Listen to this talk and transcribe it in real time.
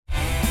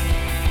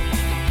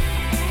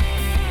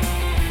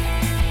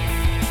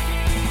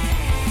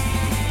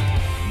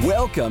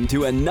Welcome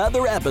to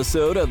another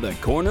episode of The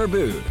Corner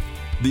Booth,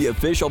 the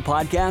official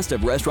podcast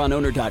of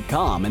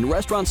RestaurantOwner.com and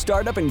Restaurant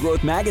Startup and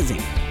Growth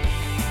Magazine.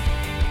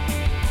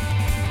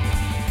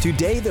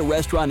 Today, the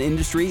restaurant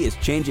industry is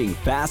changing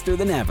faster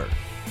than ever.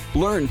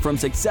 Learn from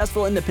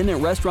successful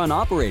independent restaurant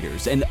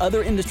operators and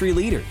other industry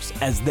leaders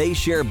as they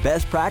share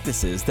best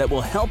practices that will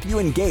help you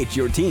engage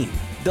your team,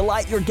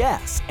 delight your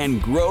guests,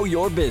 and grow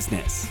your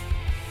business.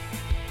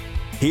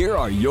 Here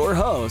are your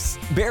hosts,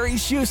 Barry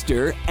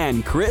Schuster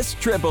and Chris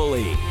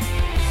Tripoli.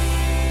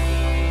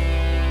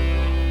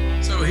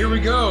 So here we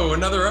go,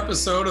 another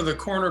episode of The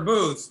Corner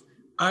Booth.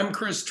 I'm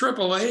Chris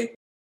Tripoli.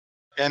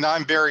 And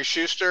I'm Barry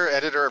Schuster,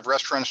 editor of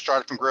Restaurant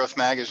Startup and Growth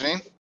Magazine.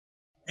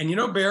 And you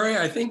know, Barry,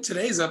 I think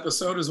today's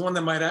episode is one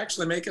that might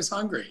actually make us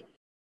hungry.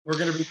 We're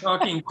going to be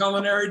talking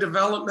culinary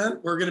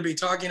development. We're going to be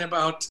talking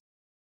about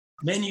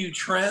menu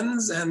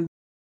trends, and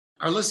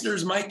our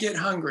listeners might get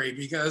hungry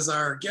because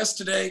our guest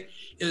today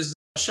is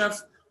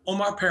Chef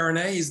Omar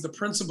Perenay. He's the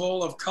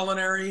principal of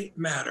Culinary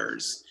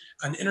Matters,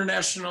 an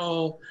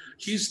international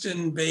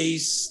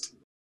Houston-based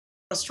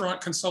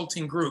restaurant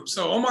consulting group.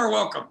 So Omar,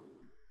 welcome.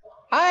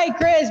 Hi,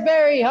 Chris,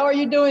 Barry. How are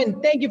you doing?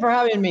 Thank you for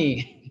having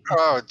me.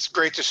 Oh, it's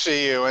great to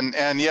see you.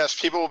 And yes,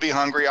 people will be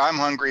hungry. I'm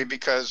hungry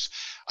because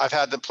I've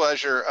had the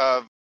pleasure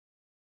of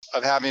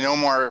having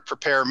Omar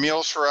prepare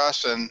meals for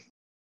us, and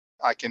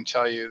I can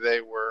tell you they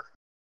were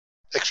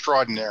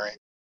extraordinary.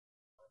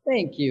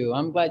 Thank you.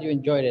 I'm glad you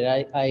enjoyed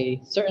it. I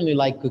certainly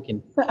like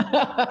cooking.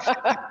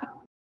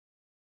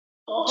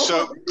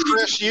 So,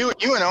 Chris, you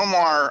and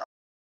Omar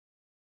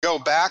go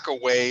back a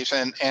ways,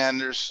 and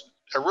there's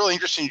a really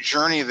interesting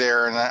journey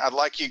there, and I'd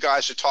like you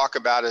guys to talk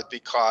about it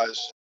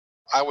because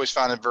I always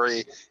found it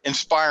very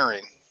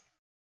inspiring.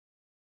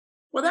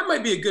 Well, that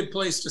might be a good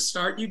place to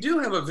start. You do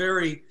have a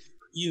very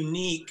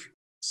unique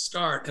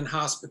start in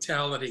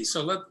hospitality,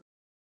 so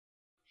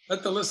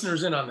let the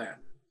listeners in on that.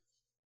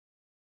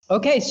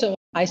 Okay, so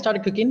I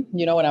started cooking,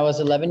 when I was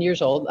 11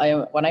 years old.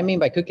 What I mean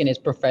by cooking is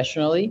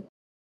professionally.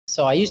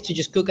 So I used to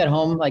just cook at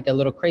home like a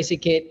little crazy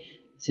kid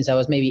since I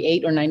was maybe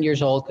 8 or 9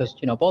 years old because,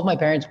 both my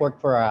parents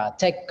worked for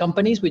tech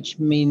companies, which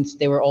means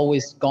they were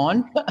always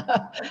gone.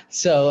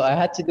 So I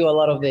had to do a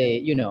lot of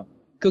the,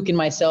 cooking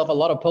myself, a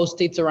lot of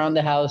Post-its around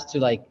the house to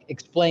like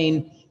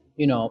explain,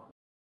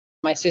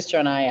 my sister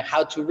and I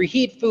how to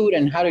reheat food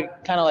and how to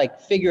kind of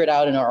like figure it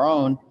out on our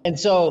own. And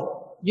so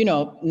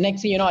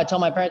next thing you know, I tell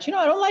my parents,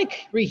 I don't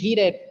like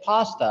reheated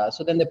pasta.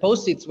 So then the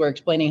Post-its were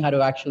explaining how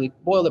to actually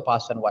boil the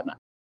pasta and whatnot.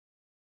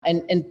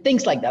 And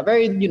things like that.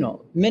 Very,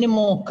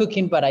 minimal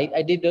cooking, but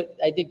I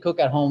did cook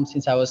at home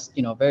since I was,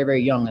 very,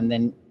 very young. And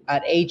then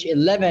at age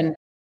 11,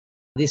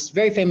 this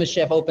very famous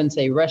chef opens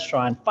a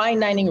restaurant,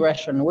 fine dining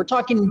restaurant. We're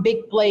talking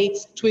big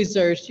plates,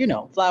 Twizzlers,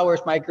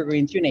 flowers,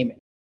 microgreens, you name it.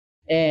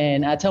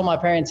 And I tell my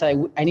parents, I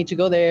need to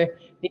go there,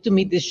 need to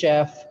meet this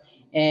chef.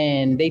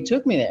 And they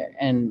took me there.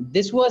 And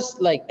this was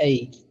like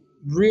a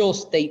real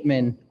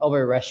statement of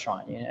a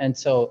restaurant. And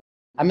so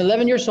I'm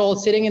 11 years old,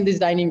 sitting in this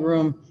dining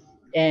room,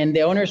 and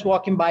the owner's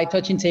walking by,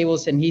 touching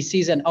tables, and he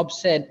sees an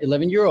upset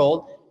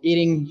 11-year-old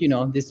eating,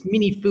 this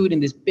mini food in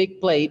this big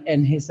plate.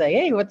 And he's like,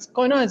 hey, what's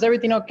going on? Is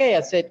everything okay?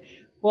 I said,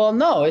 well,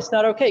 no, it's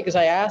not okay, because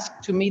I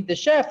asked to meet the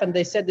chef, and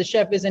they said the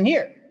chef isn't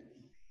here.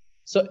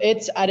 So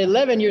it's at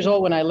 11 years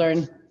old when I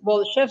learned, well,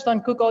 the chefs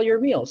don't cook all your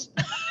meals.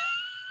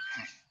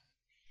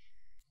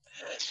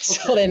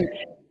 So then,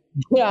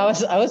 I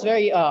was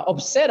very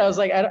upset. I was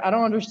like, I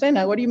don't understand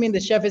that. What do you mean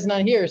the chef is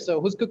not here? So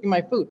who's cooking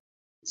my food?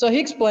 So he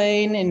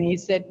explained, and he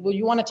said, well,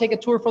 you want to take a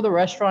tour for the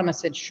restaurant? I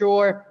said,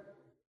 sure.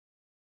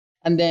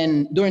 And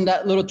then during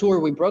that little tour,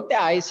 we broke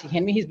the ice. He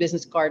handed me his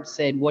business card,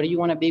 said, what do you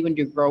want to be when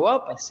you grow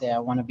up? I said, I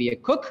want to be a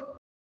cook.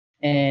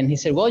 And he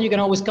said, well, you can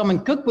always come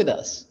and cook with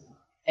us.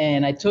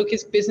 And I took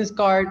his business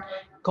card,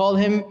 called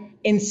him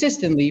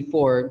insistently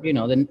for,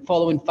 the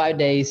following 5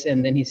 days.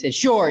 And then he said,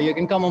 sure, you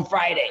can come on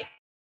Friday.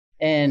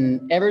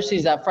 And ever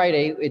since that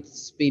Friday,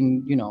 it's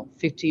been,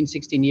 15,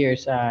 16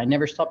 years, I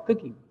never stopped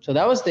cooking. So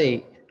that was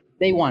the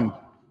day one.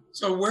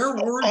 So where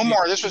were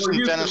Omar, you? this was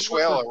in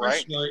Venezuela,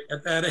 right?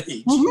 At that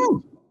age.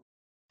 Mm-hmm.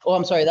 Oh,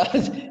 I'm sorry.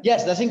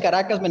 That's in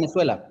Caracas,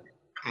 Venezuela.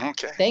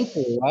 Okay.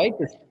 Thankfully, right?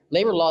 Because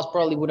labor laws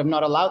probably would have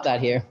not allowed that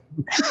here.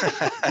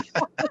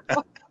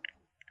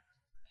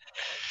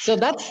 So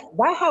that's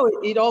how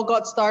it all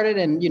got started.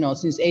 And,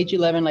 since age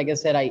 11, like I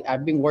said,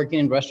 I've been working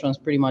in restaurants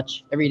pretty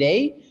much every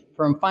day,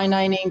 from fine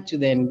dining to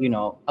then,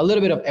 a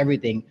little bit of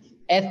everything.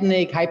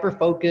 Ethnic,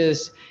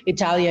 hyper-focused,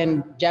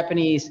 Italian,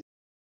 Japanese.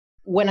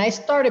 When I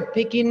started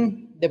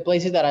picking the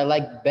places that I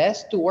like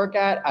best to work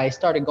at, I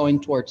started going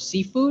towards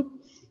seafood.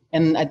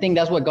 And I think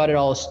that's what got it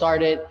all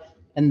started.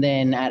 And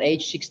then at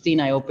age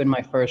 16, I opened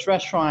my first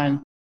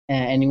restaurant.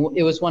 And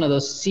it was one of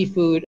those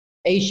seafood,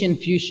 Asian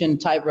fusion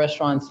type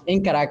restaurants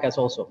in Caracas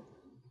also.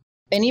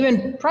 And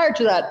even prior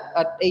to that,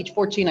 at age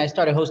 14, I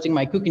started hosting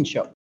my cooking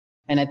show.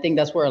 And I think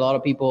that's where a lot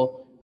of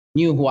people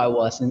knew who I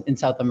was in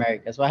South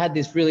America. So I had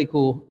this really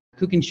cool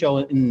cooking show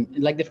in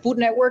like the Food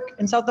Network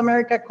in South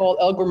America called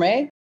El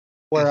Gourmet,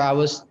 where I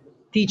was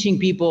teaching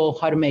people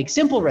how to make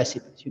simple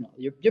recipes,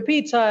 your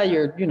pizza,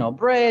 your,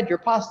 bread, your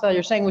pasta,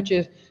 your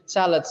sandwiches,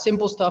 salads,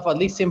 simple stuff, at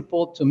least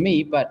simple to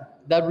me,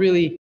 but that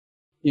really,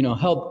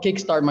 helped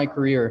kickstart my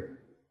career.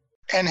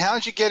 And how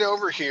did you get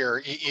over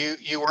here?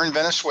 You were in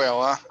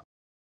Venezuela,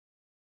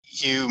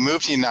 you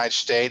moved to the United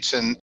States,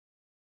 and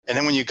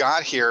then when you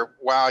got here,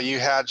 wow, you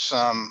had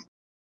some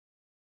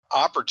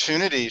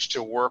opportunities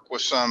to work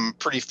with some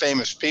pretty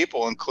famous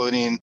people,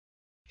 including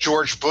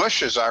George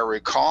Bush, as I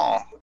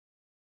recall.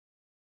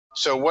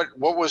 So what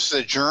was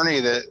the journey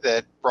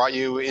that brought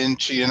you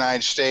into the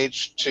United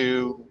States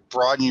to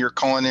broaden your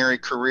culinary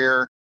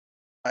career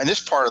in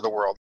this part of the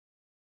world?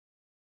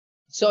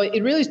 So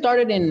it really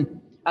started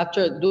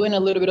after doing a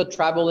little bit of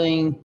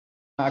traveling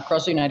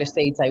across the United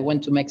States. I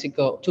went to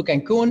Mexico, to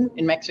Cancun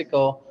in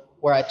Mexico,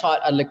 where I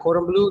taught at Le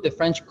Cordon Bleu, the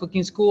French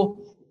cooking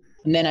school.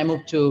 And then I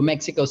moved to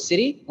Mexico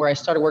City, where I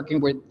started working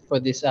for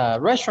this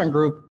restaurant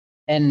group.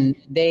 And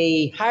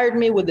they hired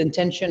me with the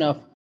intention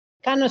of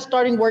kind of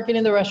starting working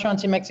in the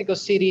restaurants in Mexico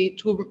City,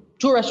 two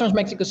restaurants,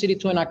 Mexico City,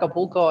 two in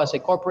Acapulco as a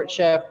corporate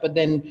chef, but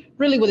then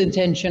really with the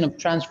intention of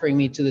transferring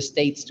me to the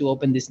States to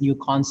open this new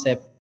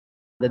concept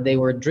that they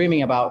were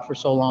dreaming about for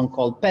so long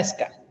called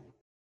Pesca.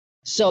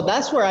 So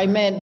that's where I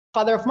met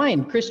father of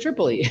mine, Chris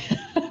Tripoli.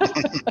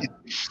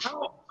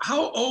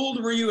 How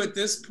old were you at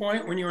this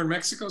point when you were in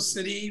Mexico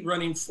City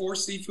running 4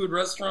 seafood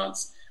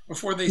restaurants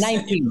before they 19.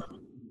 sent you?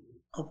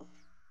 Oh,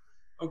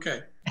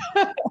 okay.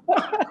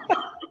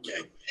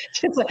 Okay.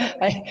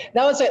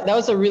 That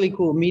was a really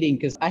cool meeting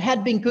because I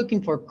had been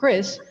cooking for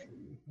Chris,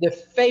 the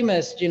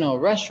famous,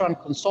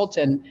 restaurant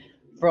consultant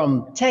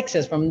from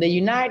Texas, from the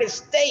United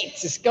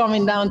States, is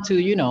coming down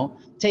to,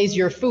 taste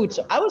your food.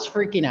 So I was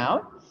freaking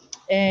out.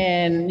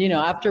 And,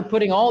 after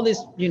putting all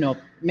this,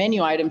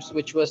 menu items,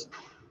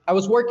 I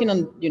was working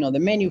on, the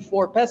menu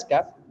for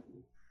Pesca.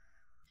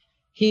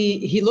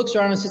 He looks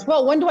around and says,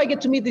 well, when do I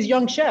get to meet this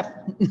young chef?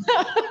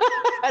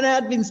 And I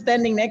had been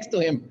standing next to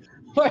him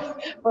for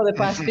the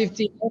past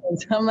 15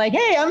 minutes. I'm like,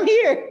 hey, I'm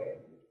here.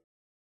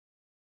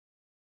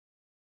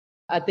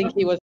 I think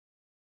he was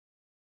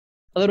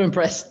a little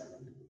impressed.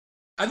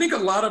 I think a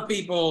lot of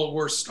people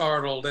were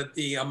startled at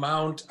the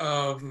amount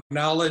of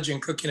knowledge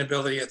and cooking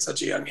ability at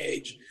such a young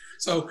age.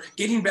 So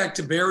getting back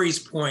to Barry's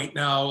point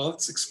now,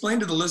 let's explain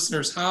to the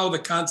listeners how the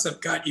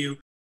concept got you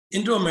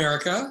into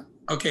America.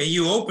 Okay,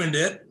 you opened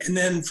it. And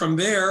then from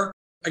there,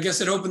 I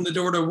guess it opened the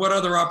door to what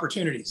other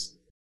opportunities?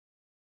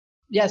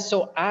 Yes,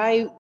 so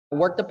I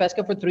worked at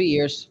Pesca for 3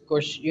 years. Of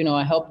course,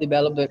 I helped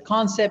develop the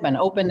concept and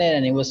opened it,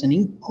 and it was an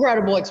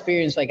incredible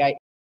experience. Like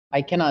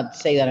I cannot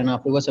say that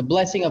enough. It was a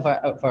blessing of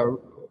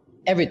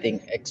everything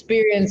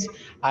experience.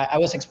 I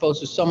was exposed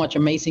to so much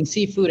amazing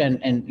seafood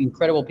and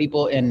incredible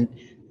people. And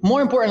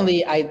more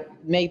importantly, I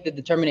made the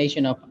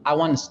determination of, I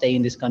want to stay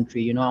in this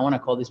country. I want to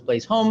call this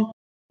place home.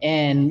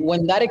 And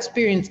when that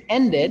experience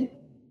ended,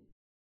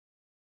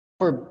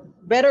 for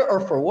better or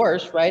for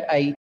worse, right?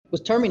 I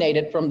was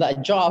terminated from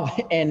that job,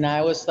 and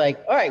I was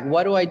like, all right,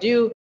 what do I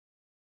do?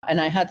 And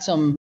I had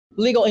some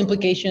legal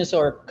implications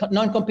or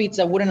non-competes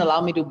that wouldn't allow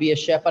me to be a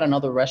chef at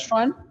another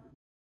restaurant,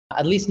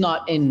 at least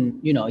not in,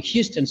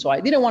 Houston. So I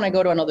didn't want to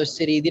go to another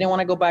city, didn't want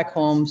to go back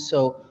home.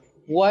 So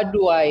what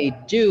do I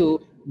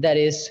do that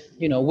is,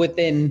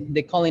 within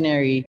the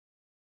culinary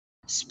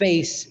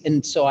space?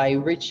 And so I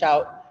reached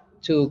out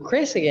to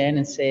Chris again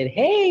and said,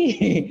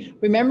 hey,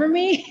 remember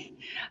me?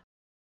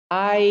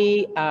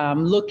 I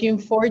am looking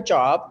for a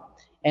job,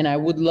 and I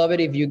would love it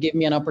if you give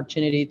me an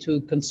opportunity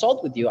to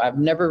consult with you. I've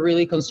never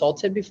really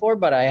consulted before,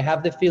 but I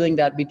have the feeling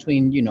that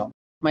between,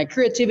 my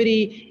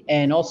creativity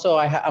and also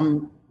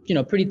I'm,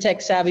 pretty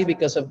tech savvy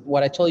because of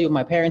what I told you,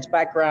 my parents'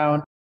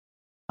 background.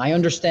 I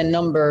understand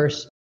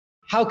numbers.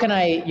 How can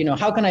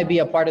I be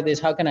a part of this?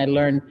 How can I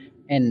learn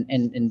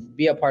and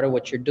be a part of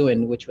what you're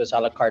doing, which was A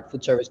La Carte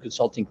Food Service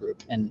Consulting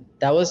Group. And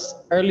that was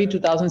early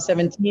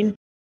 2017.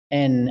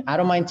 And I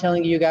don't mind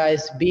telling you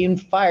guys, being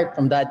fired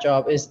from that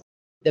job is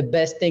the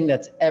best thing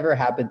that's ever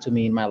happened to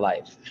me in my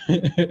life.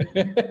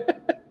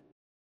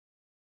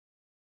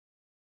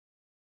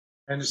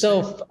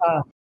 So,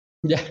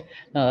 yeah,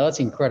 no,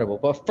 that's incredible.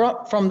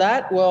 But from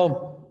that,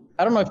 well,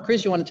 I don't know if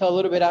Chris, you want to tell a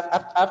little bit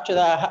after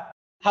that,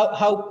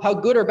 how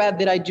good or bad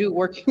did I do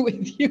working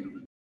with you?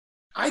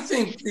 I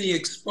think the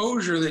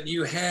exposure that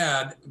you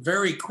had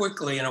very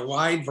quickly in a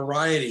wide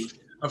variety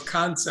of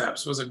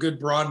concepts was a good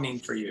broadening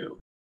for you.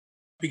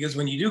 Because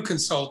when you do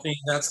consulting,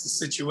 that's the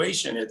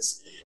situation.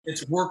 It's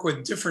work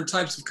with different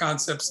types of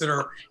concepts that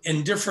are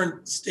in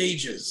different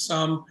stages.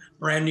 Some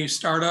brand new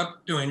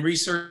startup doing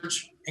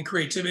research and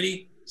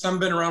creativity. Some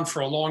been around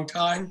for a long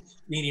time,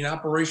 needing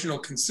operational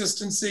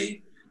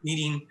consistency,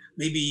 needing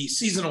maybe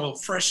seasonal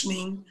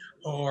freshening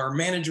or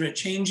management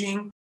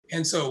changing.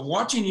 And so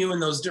watching you in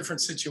those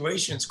different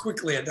situations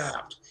quickly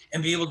adapt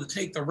and be able to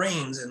take the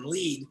reins and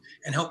lead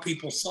and help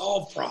people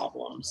solve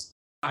problems,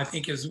 I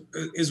think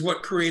is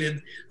what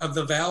created of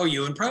the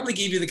value and probably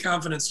gave you the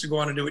confidence to go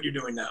on and do what you're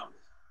doing now.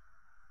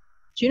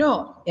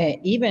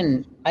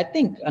 Even I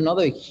think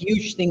another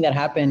huge thing that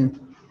happened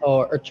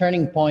or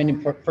turning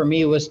point for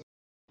me was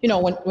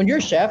when you're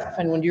a chef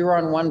and when you're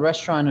on one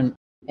restaurant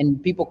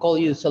and people call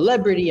you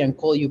celebrity and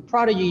call you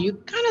prodigy, you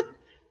kind of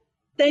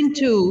tend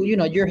to,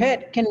 your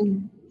head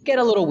can get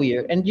a little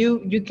weird and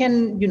you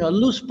can,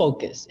 lose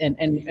focus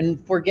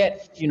and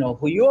forget,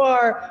 who you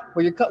are,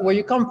 where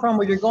you come from,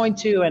 where you're going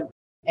to.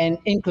 And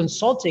in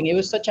consulting, it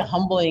was such a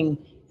humbling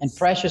and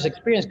precious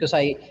experience because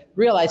I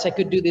realized I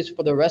could do this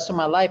for the rest of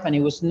my life and it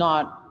was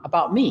not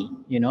about me,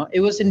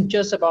 it wasn't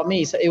just about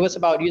me. So it was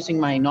about using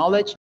my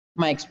knowledge,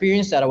 my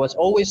experience that I was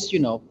always,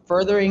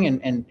 furthering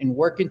and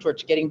working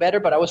towards getting better.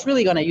 But I was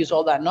really going to use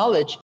all that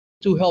knowledge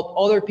to help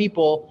other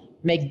people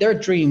make their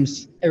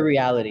dreams a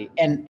reality.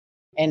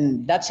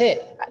 And that's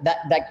it.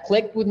 That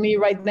clicked with me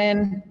right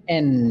then.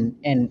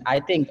 And I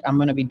think I'm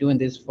going to be doing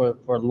this for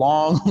a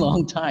long,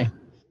 long time.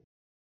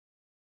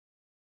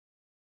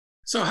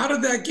 So how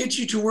did that get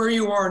you to where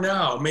you are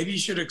now? Maybe you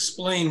should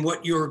explain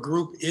what your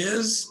group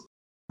is,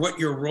 what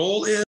your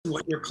role is,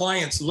 what your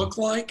clients look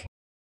like.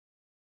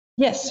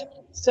 Yes.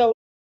 So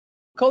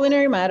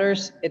Culinary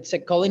Matters, it's a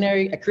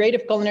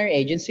creative culinary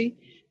agency.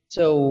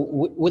 So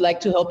we like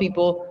to help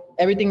people,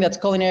 everything that's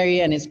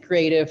culinary and is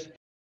creative.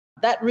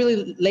 That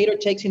really later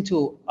takes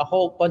into a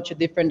whole bunch of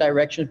different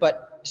directions,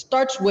 but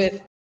starts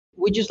with,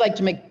 we just like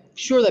to make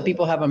sure that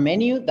people have a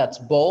menu that's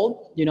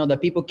bold, that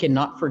people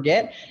cannot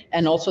forget,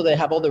 and also they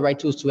have all the right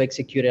tools to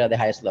execute it at the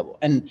highest level.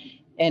 And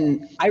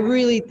I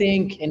really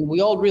think, and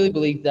we all really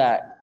believe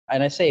that,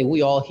 and I say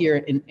we all here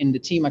in the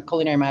team at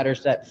Culinary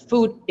Matters, that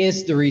food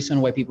is the reason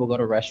why people go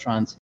to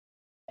restaurants.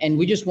 And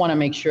we just want to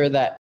make sure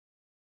that,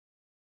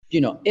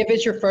 if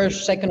it's your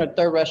first, second, or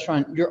third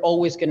restaurant, you're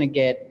always going to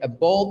get a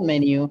bold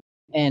menu.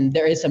 And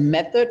there is a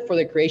method for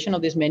the creation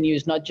of this menu.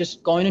 It's not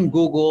just going on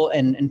Google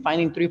and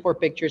finding 3-4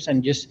 pictures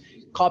and just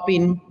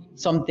copying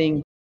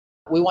something.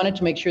 We wanted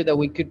to make sure that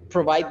we could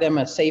provide them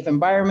a safe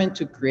environment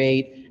to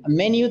create a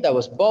menu that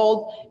was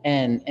bold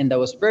and that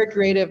was very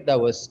creative, that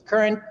was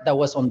current, that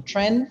was on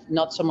trend,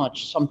 not so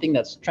much something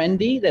that's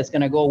trendy, that's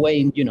going to go away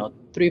in,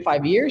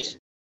 3-5 years.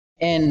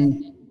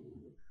 And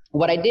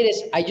what I did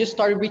is I just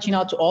started reaching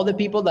out to all the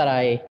people that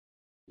I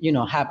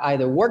have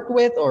either worked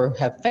with or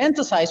have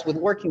fantasized with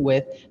working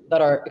with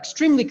that are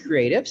extremely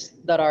creatives,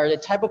 that are the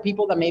type of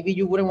people that maybe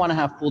you wouldn't want to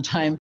have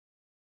full-time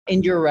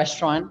in your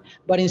restaurant,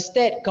 but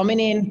instead coming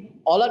in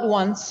all at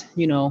once,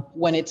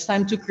 when it's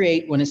time to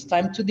create, when it's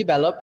time to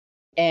develop,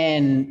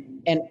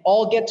 and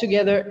all get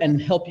together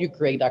and help you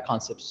create that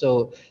concept.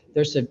 So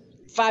there's a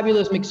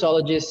fabulous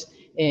mixologist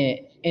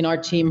in our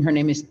team. Her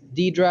name is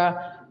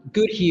Deidre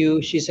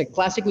Goodhue. She's a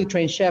classically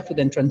trained chef who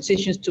then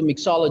transitions to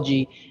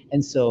mixology.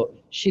 And so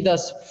she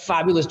does a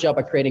fabulous job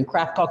at creating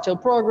craft cocktail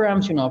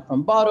programs,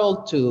 from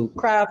bottled to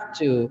craft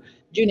to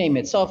you name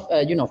it, soft,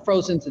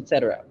 frozens,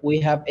 etc.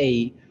 We have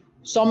a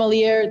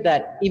sommelier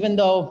that, even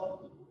though,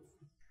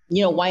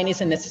 wine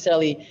isn't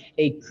necessarily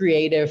a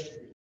creative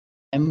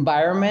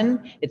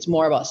environment, it's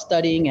more about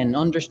studying and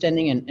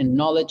understanding and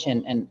knowledge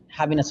and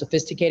having a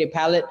sophisticated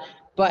palate.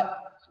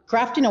 But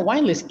crafting a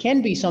wine list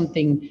can be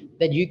something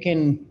that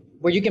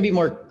where you can be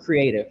more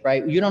creative,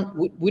 right? We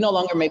no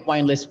longer make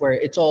wine lists where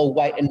it's all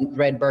white and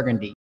red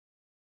burgundy.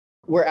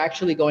 We're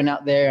actually going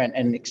out there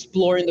and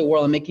exploring the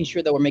world and making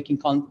sure that we're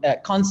making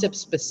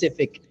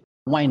concept-specific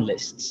wine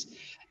lists.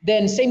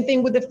 Then same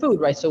thing with the food,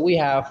 right? So we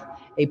have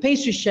a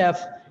pastry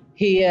chef.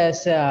 He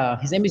is,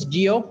 his name is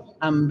Gio.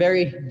 I'm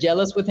very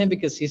jealous with him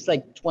because he's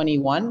like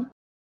 21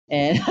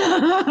 and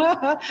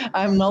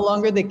I'm no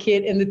longer the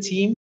kid in the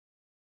team.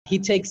 He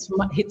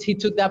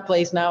took that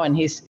place now and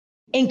he's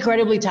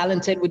incredibly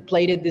talented with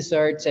plated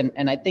desserts.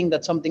 And I think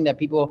that's something that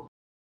people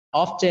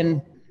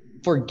often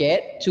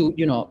forget to,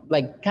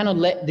 kind of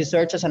let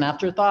desserts as an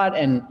afterthought.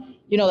 And,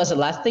 that's the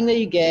last thing that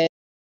you get.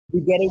 You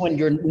get it when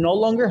you're no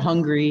longer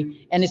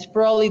hungry, and it's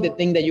probably the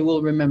thing that you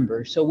will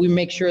remember. So we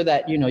make sure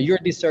that, your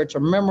desserts are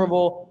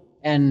memorable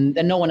and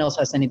no one else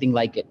has anything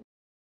like it.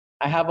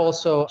 I have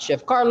also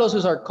Chef Carlos,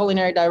 who's our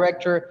culinary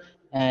director.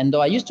 And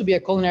though I used to be a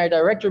culinary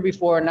director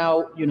before,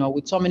 now,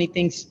 with so many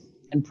things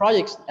and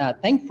projects,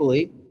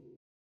 thankfully,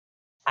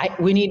 I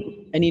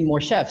need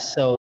more chefs.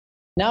 So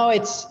now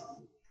it's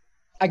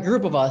a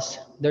group of us.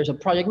 There's a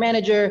project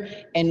manager,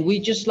 and we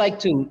just like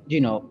to,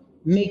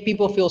 make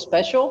people feel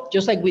special,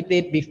 just like we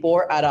did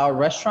before at our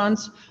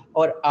restaurants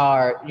or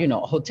our,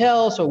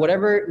 hotels or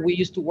whatever we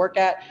used to work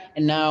at.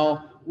 And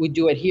now we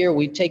do it here.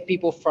 We take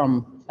people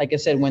from, like I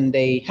said, when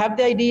they have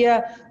the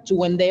idea to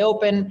when they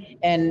open.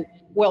 And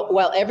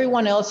while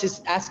everyone else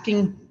is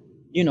asking,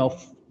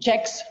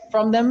 checks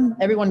from them,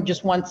 everyone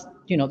just wants,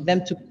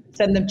 them to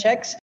send them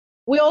checks.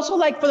 We also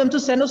like for them to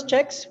send us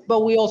checks,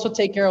 but we also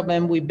take care of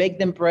them. We bake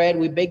them bread,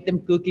 we bake them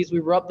cookies, we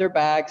rub their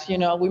backs,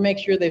 we make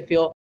sure they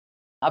feel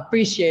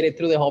appreciated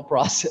through the whole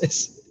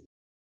process.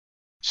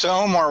 So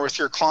Omar, with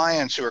your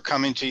clients who are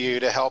coming to you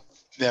to help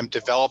them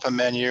develop a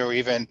menu, or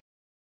even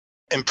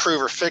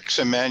improve or fix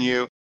a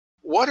menu,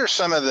 what are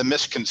some of the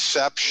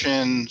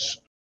misconceptions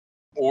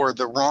or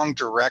the wrong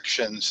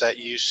directions that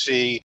you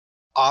see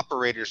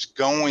operators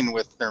going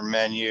with their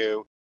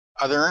menu?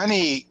 Are there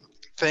any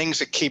things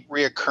that keep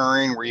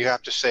reoccurring where you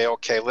have to say,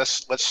 okay,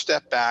 let's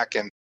step back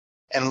and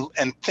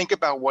and think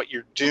about what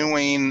you're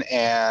doing,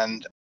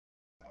 and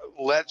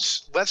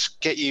let's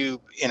get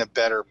you in a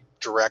better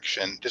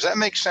direction. Does that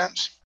make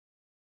sense?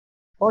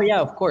 Oh yeah,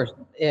 of course.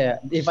 Yeah.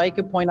 If I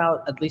could point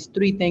out at least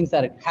three things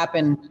that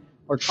happen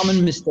or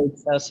common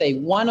mistakes, I'll say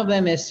one of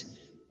them is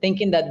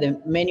thinking that the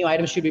menu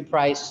items should be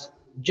priced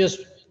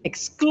just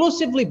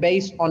exclusively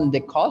based on the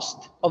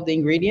cost of the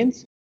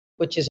ingredients,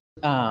 which is,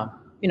 I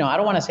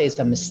don't want to say it's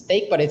a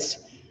mistake, but it's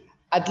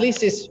at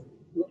least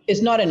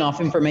it's not enough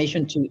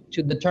information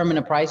to determine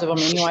the price of a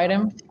menu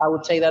item. I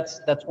would say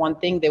that's one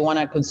thing. They want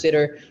to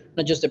consider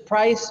not just the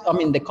price,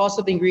 the cost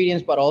of the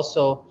ingredients, but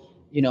also,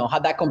 how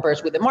that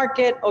compares with the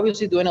market,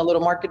 obviously doing a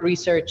little market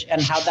research, and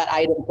how that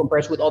item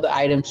compares with other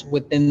items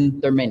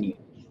within their menu.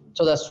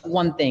 So that's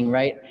one thing,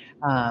 right?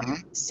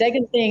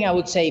 Second thing, I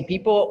would say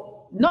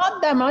people,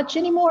 not that much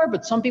anymore,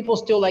 but some people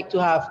still like to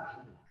have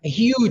a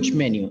huge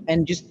menu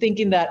and just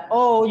thinking that,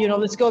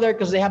 let's go there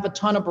because they have a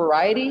ton of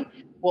variety.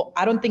 Well,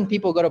 I don't think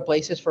people go to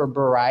places for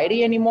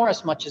variety anymore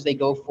as much as they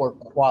go for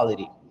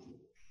quality.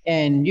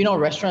 And,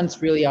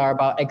 restaurants really are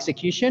about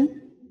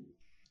execution.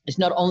 It's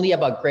not only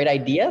about great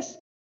ideas.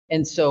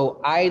 And so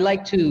I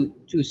like to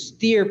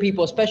steer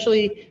people,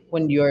 especially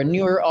when you're a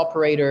newer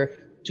operator,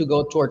 to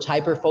go towards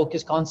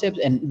hyper-focused concepts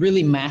and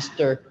really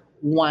master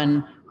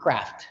one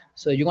craft.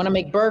 So you want to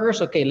make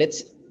burgers? Okay,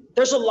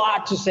 there's a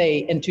lot to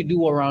say and to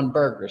do around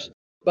burgers.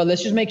 But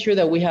let's just make sure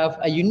that we have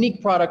a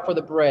unique product for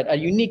the bread, a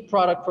unique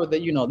product for the,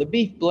 the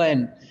beef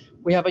blend.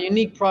 We have a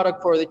unique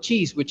product for the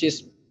cheese, which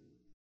is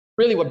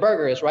really what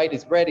burger is, right?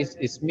 It's bread,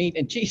 it's meat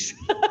and cheese.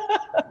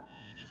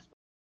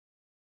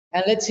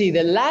 And let's see,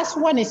 the last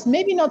one is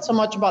maybe not so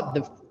much about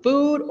the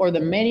food or the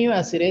menu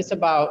as it is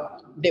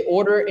about the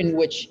order in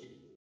which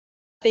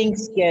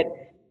things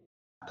get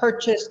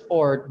purchased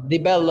or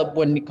developed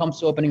when it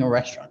comes to opening a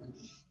restaurant.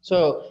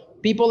 So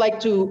a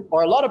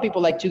lot of people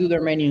like to do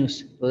their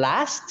menus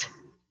last,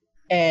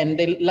 and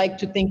they like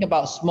to think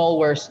about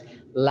smallwares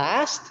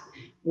last,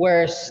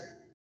 whereas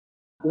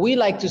we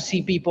like to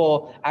see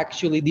people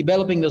actually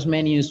developing those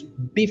menus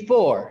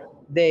before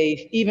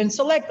they even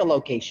select a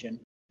location,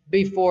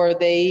 before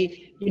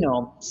they,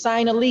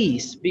 sign a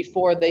lease,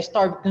 before they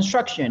start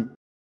construction.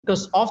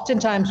 Because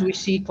oftentimes we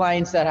see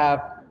clients that have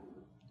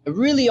a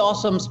really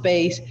awesome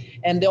space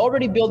and they're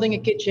already building a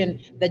kitchen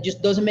that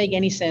just doesn't make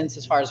any sense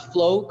as far as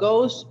flow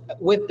goes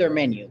with their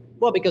menu.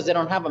 Well, because they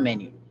don't have a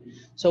menu.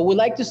 So we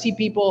like to see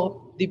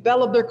people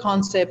develop their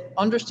concept,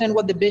 understand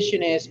what the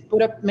vision is,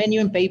 put a menu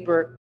in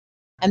paper.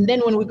 And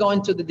then when we go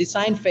into the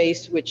design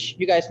phase, which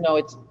you guys know,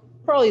 it's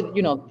probably,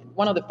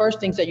 one of the first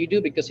things that you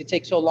do because it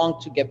takes so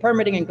long to get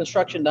permitting and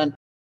construction done.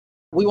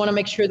 We want to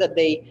make sure that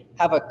they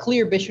have a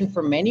clear vision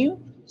for menu.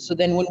 So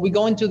then when we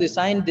go into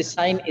design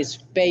is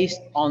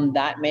based on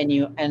that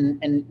menu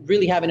and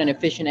really having an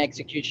efficient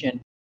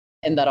execution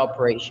in that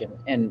operation.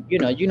 And,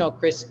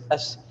 Chris,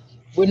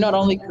 we're not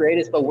only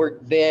creatives, but we're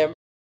there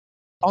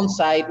on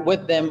site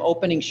with them,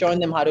 opening, showing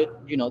them how to,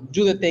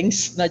 do the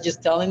things, not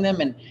just telling them.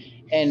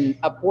 And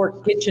a poor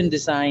kitchen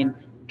design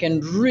can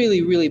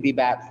really, really be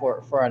bad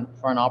for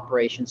an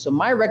operation. So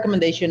my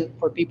recommendation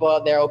for people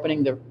out there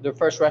opening their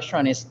first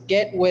restaurant is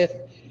get with,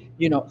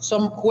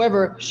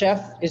 whoever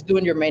chef is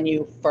doing your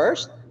menu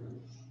first,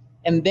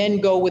 and then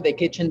go with a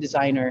kitchen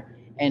designer.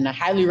 And I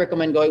highly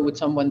recommend going with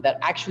someone that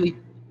actually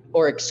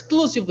or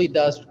exclusively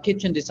does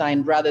kitchen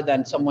design rather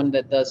than someone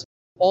that does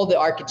all the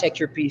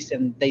architecture piece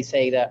and they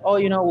say that,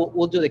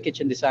 we'll do the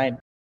kitchen design.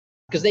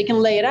 Because they can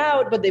lay it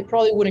out, but they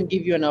probably wouldn't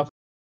give you enough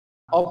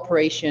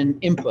operation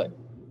input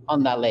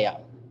on that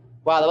layout.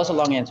 Wow, that was a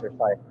long answer.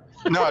 Sorry.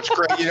 No, it's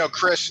great.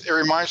 Chris, it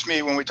reminds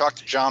me when we talked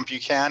to John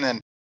Buchanan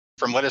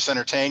from Let Us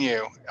Entertain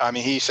You.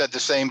 He said the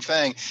same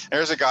thing.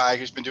 There's a guy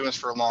who's been doing this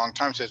for a long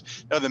time, says,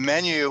 no, the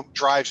menu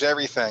drives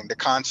everything, the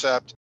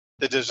concept,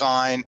 the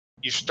design.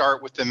 You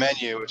start with the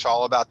menu. It's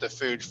all about the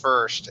food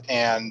first.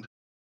 And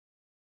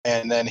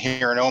then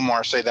hearing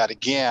Omar say that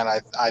again,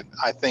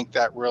 I think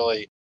that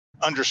really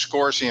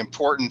underscores the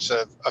importance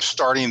of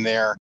starting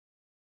there.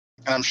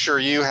 And I'm sure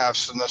you have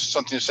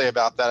something to say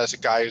about that as a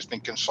guy who's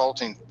been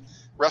consulting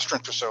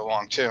restaurants for so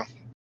long too.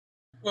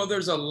 Well,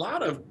 there's a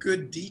lot of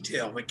good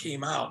detail that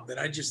came out that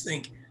I just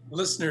think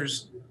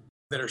listeners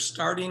that are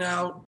starting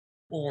out,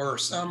 or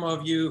some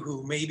of you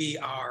who maybe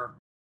are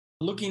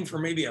looking for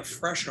maybe a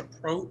fresh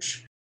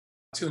approach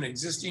to an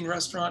existing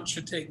restaurant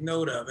should take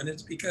note of. And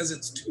it's because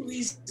it's too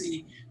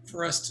easy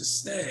for us to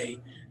say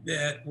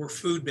that we're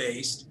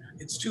food-based.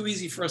 It's too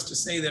easy for us to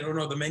say that, oh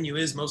no, the menu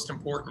is most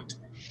important.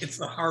 It's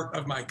the heart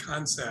of my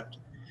concept,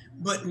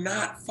 but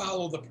not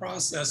follow the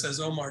process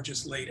as Omar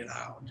just laid it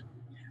out.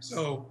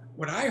 So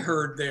what I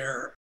heard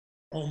there,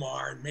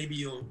 Omar, and maybe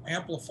you'll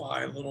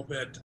amplify a little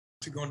bit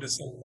to go into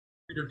some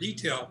greater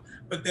detail,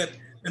 but that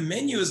the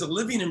menu is a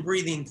living and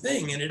breathing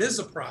thing, and it is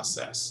a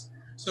process.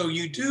 So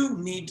you do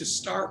need to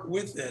start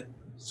with it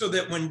so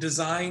that when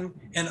design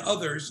and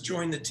others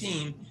join the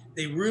team,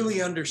 they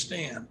really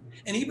understand.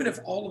 And even if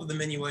all of the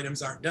menu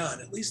items aren't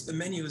done, at least the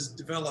menu is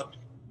developed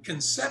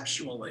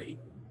conceptually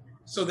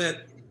so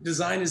that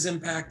design is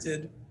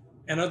impacted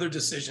and other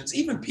decisions.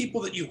 Even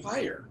people that you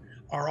hire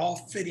are all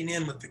fitting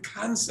in with the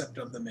concept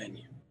of the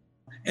menu.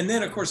 And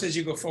then, of course, as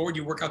you go forward,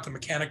 you work out the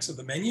mechanics of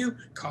the menu,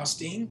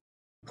 costing,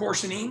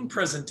 portioning,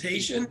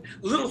 presentation.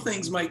 Little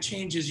things might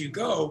change as you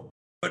go.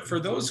 But for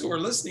those who are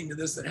listening to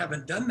this that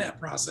haven't done that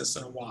process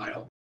in a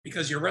while,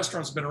 because your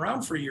restaurant's been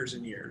around for years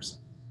and years,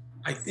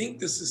 I think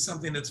this is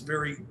something that's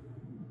very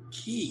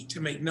key to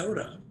make note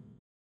of.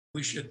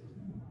 We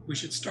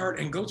should start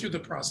and go through the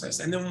process.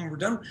 And then when we're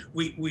done,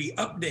 we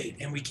update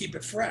and we keep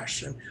it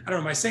fresh. And I don't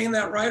know, am I saying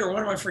that right, or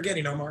what am I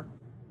forgetting, Omar?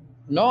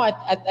 No, I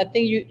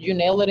think you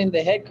nailed it in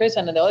the head, Chris.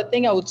 And the other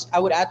thing I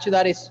would add to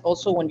that is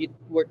also when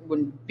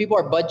people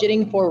are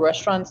budgeting for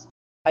restaurants,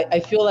 I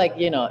feel like,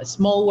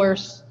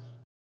 smallwares,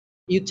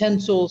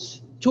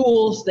 utensils,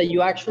 tools that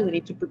you actually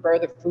need to prepare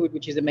the food,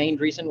 which is the main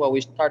reason why we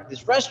started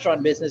this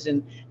restaurant business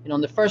in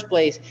the first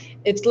place.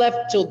 It's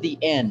left till the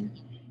end.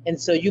 And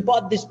so you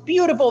bought this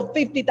beautiful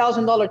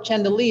 $50,000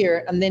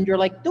 chandelier, and then you're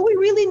like, do we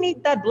really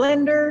need that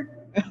blender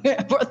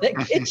for the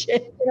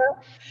kitchen?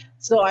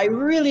 So I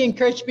really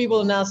encourage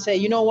people to now say,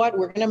 you know what,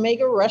 we're going to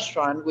make a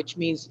restaurant, which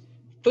means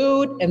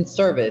food and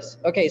service.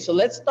 Okay, so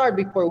let's start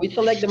before we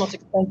select the most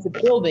expensive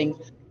building.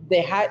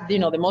 They had, the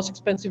most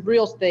expensive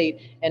real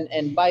estate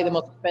and buy the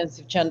most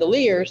expensive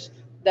chandeliers.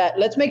 That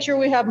let's make sure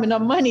we have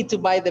enough money to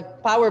buy the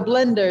power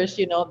blenders,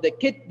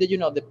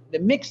 the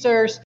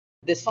mixers,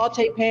 the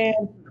saute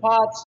pans,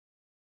 pots,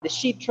 the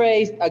sheet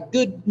trays, a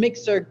good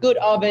mixer, good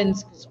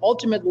ovens, because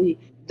ultimately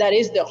that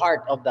is the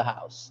heart of the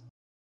house.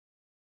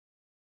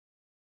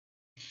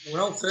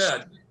 Well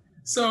said.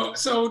 So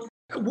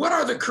what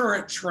are the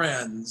current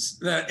trends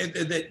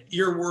that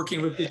you're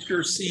working with, that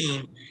you're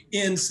seeing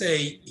in,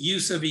 say,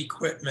 use of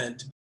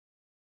equipment,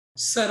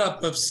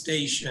 setup of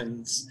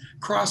stations,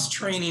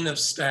 cross-training of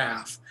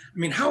staff? I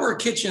mean, how are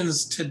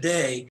kitchens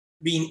today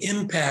being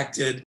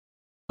impacted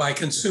by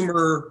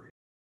consumer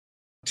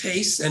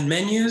tastes and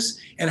menus,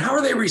 and how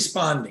are they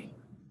responding?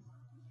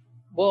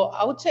 Well,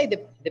 I would say to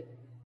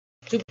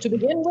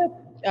begin with,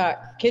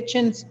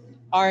 kitchens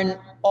aren't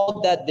all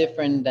that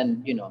different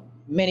than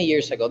many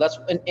years ago. That's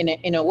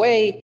in a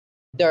way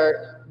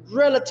they're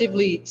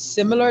relatively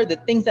similar. The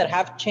things that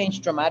have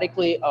changed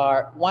dramatically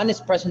are, one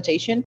is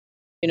presentation.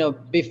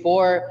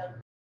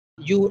 Before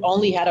you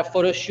only had a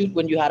photo shoot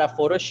when you had a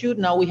photo shoot.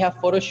 Now we have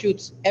photo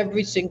shoots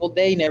every single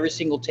day in every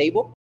single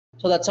table.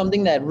 So that's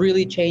something that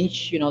really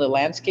changed, the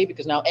landscape,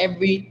 because now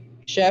every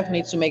chef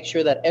needs to make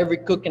sure that every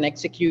cook can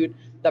execute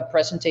the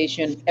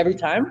presentation every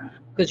time,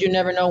 because you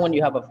never know when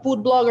you have a food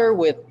blogger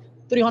with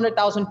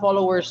 300,000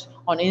 followers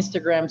on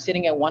Instagram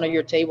sitting at one of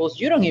your tables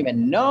you don't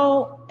even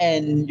know,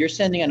 and you're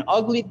sending an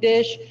ugly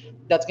dish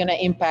that's going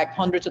to impact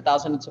hundreds of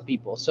thousands of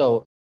people.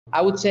 So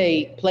I would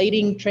say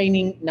plating,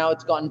 training, now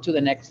it's gotten to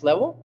the next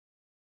level,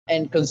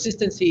 and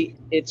consistency,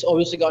 it's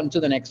obviously gotten to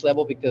the next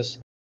level because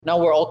now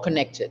we're all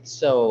connected.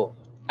 So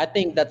I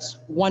think that's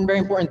one very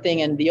important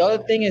thing. And the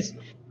other thing is,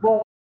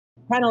 well,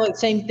 kind of like the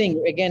same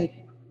thing. Again,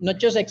 not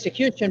just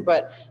execution,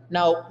 but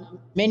now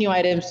menu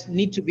items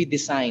need to be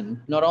designed,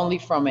 not only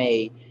from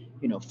a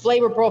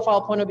flavor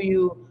profile point of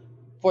view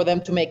for them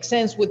to make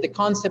sense with the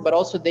concept, but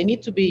also they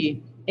need to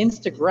be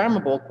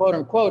Instagrammable, quote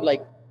unquote.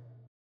 Like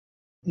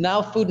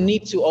now food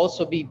needs to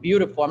also be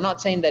beautiful. I'm not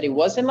saying that it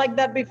wasn't like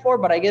that before,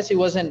 but I guess it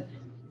wasn't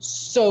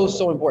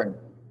so important.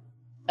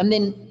 And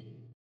then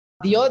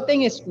the other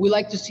thing is we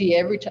like to see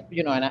every time,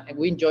 and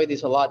we enjoy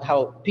this a lot,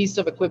 how piece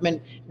of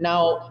equipment,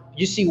 now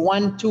you see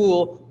one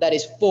tool that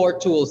is 4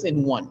 tools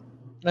in one.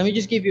 Let me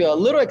just give you a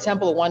little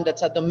example of one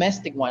that's a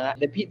domestic one.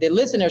 The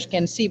listeners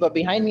can see, but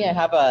behind me I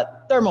have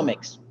a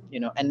Thermomix,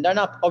 and they're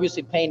not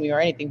obviously paying me or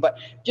anything, but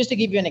just to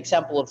give you an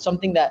example of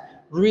something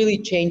that really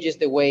changes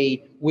the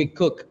way we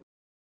cook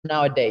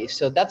nowadays.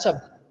 So it's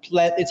a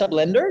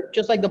blender,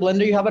 just like the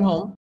blender you have at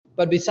home,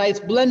 but besides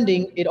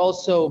blending, it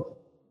also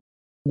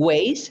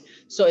weighs.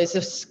 So it's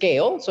a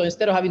scale. So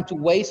instead of having to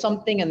weigh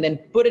something and then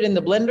put it in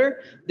the blender,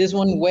 this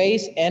one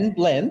weighs and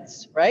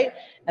blends, right?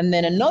 And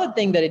then another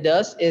thing that it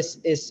does is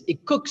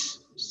it cooks.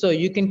 So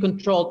you can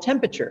control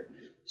temperature.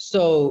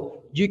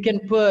 So you can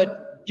put,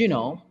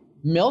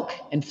 milk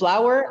and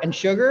flour and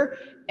sugar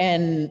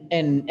and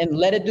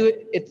let it do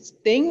its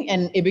thing,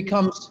 and it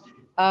becomes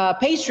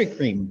pastry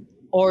cream.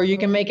 Or you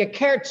can make a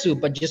carrot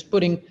soup by just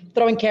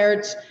throwing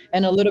carrots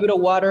and a little bit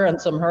of water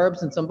and some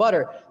herbs and some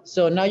butter.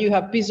 So now you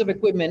have pieces of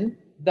equipment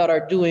that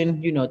are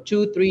doing,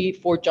 2, 3,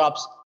 4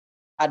 jobs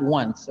at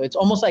once. So it's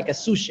almost like a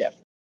sous chef.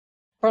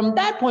 From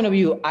that point of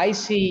view, I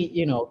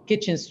see,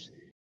 kitchens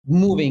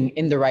moving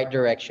in the right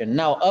direction.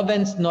 Now,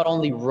 ovens not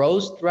only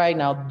roast, right?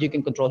 Now you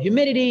can control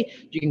humidity,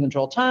 you can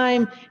control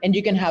time, and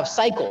you can have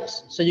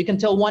cycles. So you can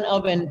tell one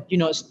oven,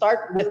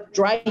 start with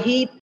dry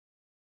heat,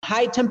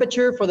 high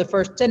temperature for the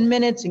first 10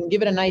 minutes and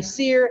give it a nice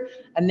sear,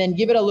 and then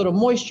give it a little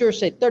moisture,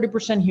 say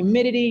 30%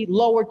 humidity,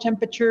 lower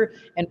temperature,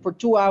 and for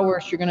 2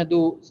 hours you're gonna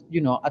do,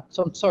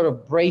 some sort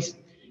of braise,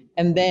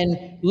 and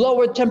then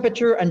lower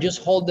temperature and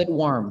just hold it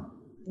warm.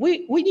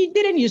 We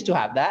didn't used to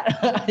have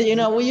that.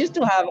 We used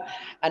to have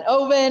an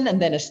oven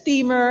and then a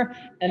steamer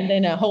and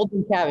then a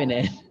holding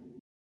cabinet.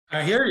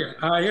 I hear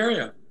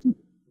you.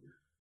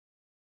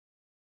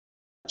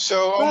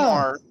 So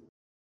Omar,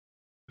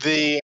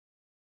 The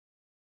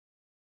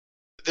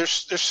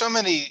there's so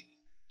many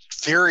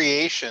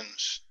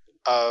variations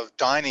of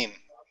dining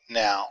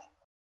now.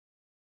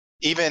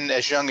 Even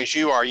as young as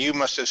you are, you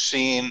must have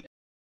seen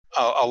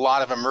a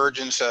lot of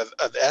emergence of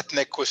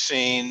ethnic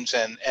cuisines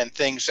and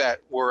things that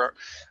were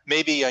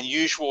maybe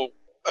unusual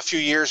a few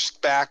years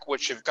back,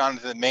 which have gone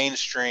to the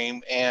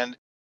mainstream. And,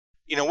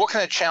 what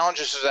kind of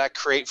challenges does that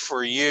create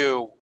for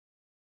you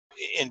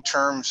in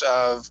terms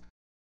of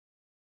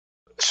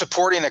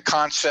supporting a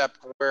concept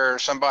where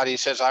somebody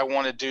says, I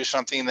want to do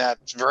something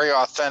that's very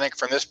authentic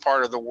from this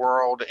part of the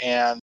world,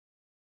 and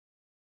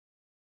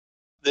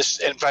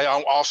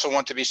I also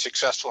want to be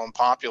successful and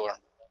popular?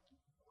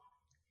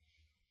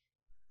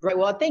 Right.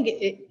 Well, I think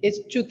it's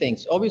two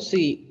things.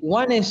 Obviously,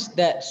 one is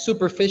that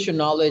superficial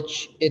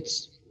knowledge.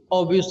 It's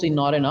obviously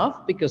not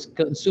enough because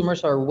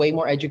consumers are way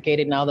more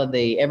educated now than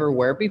they ever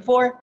were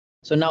before.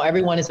 So now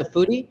everyone is a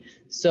foodie.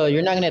 So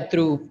you're not going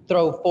to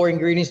throw 4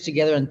 ingredients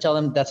together and tell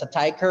them that's a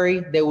Thai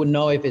curry. They would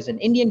know if it's an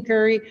Indian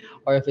curry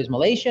or if it's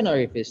Malaysian or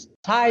if it's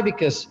Thai,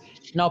 because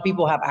now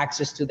people have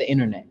access to the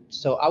internet.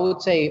 So I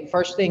would say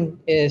first thing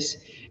is,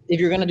 if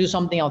you're going to do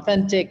something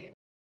authentic,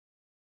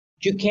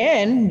 you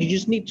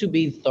just need to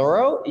be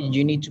thorough.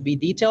 You need to be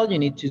detailed. You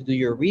need to do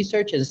your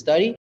research and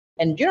study.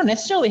 And you don't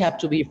necessarily have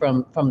to be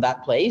from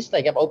that place.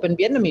 Like, I've opened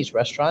Vietnamese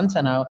restaurants,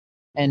 and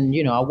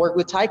I work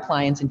with Thai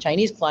clients and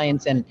Chinese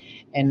clients,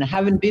 and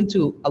haven't been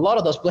to a lot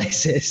of those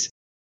places.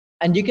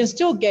 And you can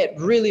still get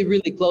really,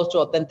 really close to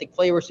authentic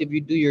flavors if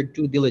you do your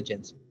due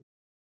diligence.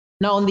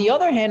 Now, on the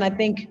other hand, I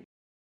think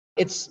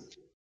it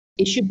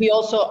should be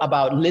also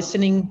about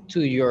listening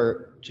to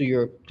your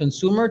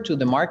consumer, to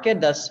the market.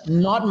 That's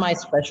not my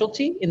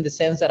specialty, in the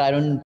sense that I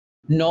don't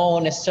know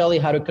necessarily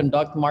how to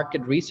conduct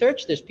market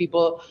research. There's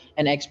people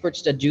and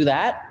experts that do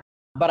that.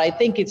 But I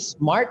think it's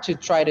smart to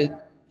try to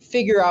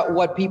figure out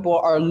what people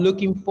are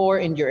looking for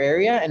in your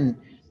area. And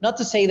not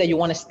to say that you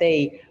want to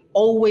stay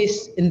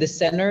always in the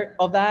center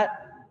of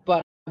that,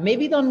 but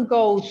maybe don't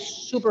go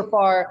super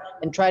far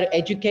and try to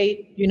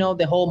educate,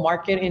 the whole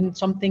market in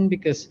something,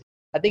 because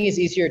I think it's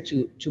easier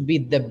to be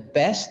the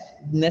best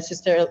than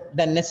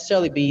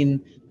necessarily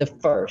being the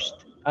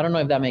first. I don't know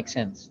if that makes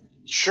sense.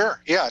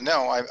 Sure. Yeah,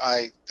 no,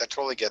 I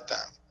totally get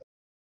that.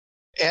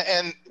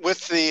 And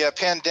with the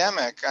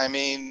pandemic, I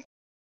mean,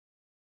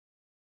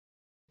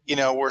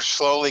 we're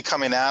slowly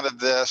coming out of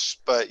this,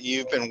 but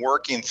you've been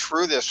working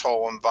through this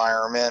whole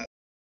environment.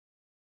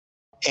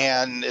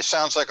 And it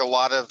sounds like a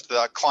lot of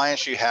the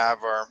clients you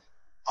have are,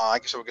 I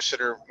guess I would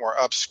consider more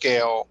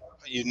upscale,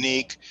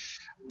 unique,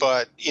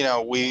 but,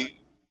 we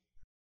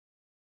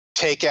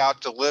takeout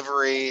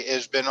delivery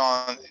is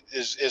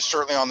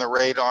certainly on the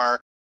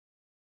radar.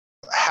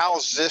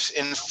 How's this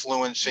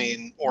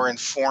influencing or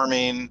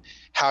informing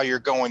how you're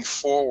going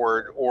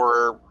forward,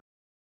 or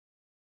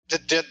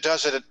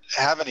does it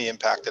have any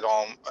impact at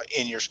all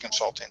in your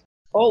consulting?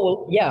 Oh,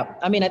 well, yeah.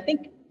 I mean, I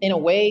think in a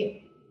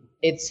way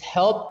it's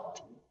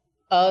helped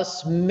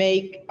us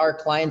make our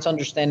clients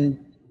understand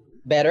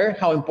better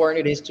how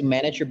important it is to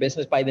manage your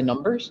business by the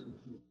numbers.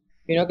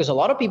 Because a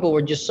lot of people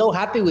were just so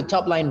happy with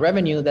top line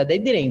revenue that they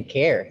didn't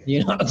care,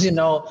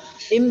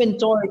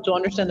 inventory, to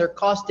understand their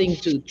costing,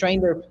 to train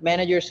their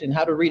managers in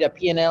how to read a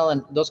P&L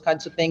and those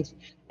kinds of things.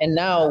 And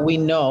now we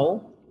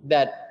know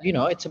that,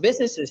 it's a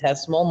business, it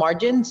has small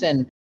margins,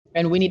 and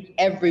we need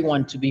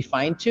everyone to be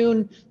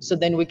fine-tuned, so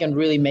then we can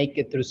really make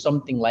it through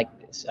something like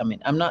this. I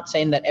mean, I'm not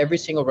saying that every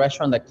single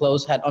restaurant that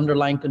closed had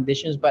underlying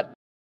conditions, but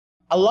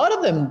a lot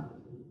of them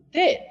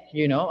did,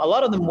 a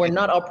lot of them were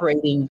not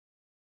operating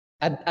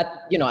at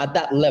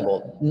that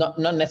level.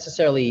 Not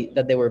necessarily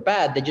that they were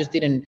bad, they just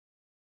didn't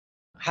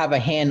have a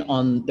hand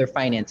on their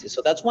finances.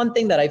 So that's one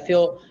thing that I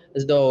feel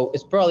as though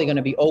it's probably going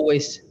to be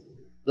always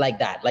like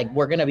that. Like,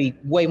 we're going to be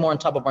way more on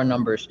top of our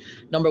numbers.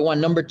 Number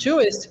one. Number two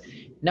is,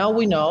 now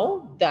we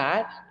know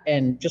that,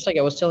 and just like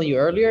I was telling you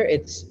earlier,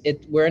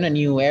 we're in a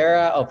new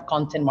era of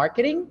content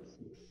marketing.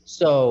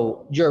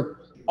 So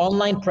your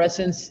online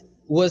presence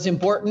was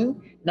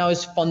important, now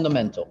it's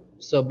fundamental.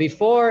 So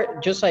before,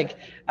 just like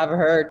I've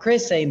heard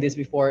Chris saying this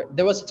before,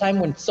 there was a time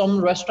when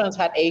some restaurants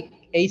had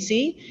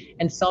AC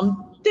and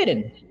some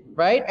didn't,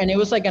 right? And it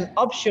was like a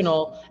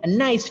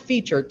nice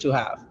feature to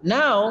have.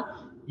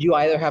 Now you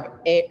either have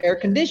air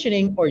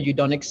conditioning or you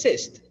don't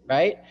exist,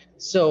 right?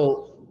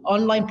 So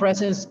online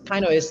presence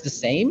kind of is the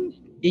same.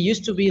 It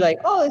used to be like,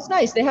 oh, it's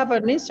nice, they have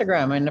an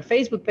Instagram and a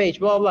Facebook page,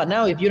 blah, blah, blah.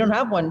 Now, if you don't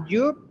have one,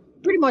 you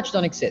pretty much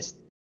don't exist.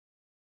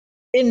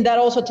 And that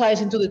also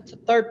ties into the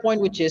third point,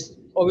 which is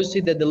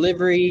obviously the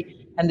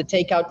delivery and the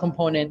takeout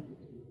component,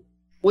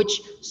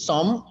 which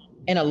some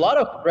and a lot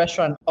of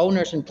restaurant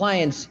owners and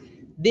clients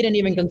didn't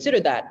even consider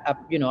that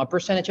a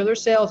percentage of their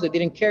sales. They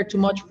didn't care too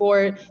much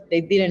for it.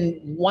 They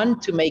didn't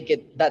want to make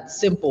it that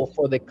simple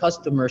for the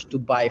customers to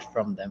buy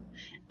from them.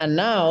 And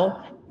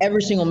now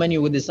every single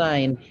menu we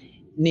design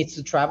needs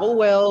to travel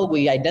well.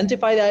 We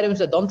identify the items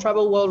that don't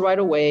travel well right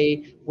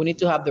away. We need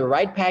to have the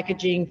right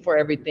packaging for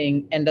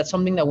everything. And that's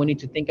something that we need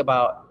to think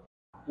about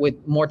with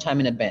more time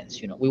in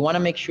advance. We want to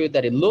make sure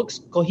that it looks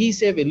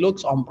cohesive, it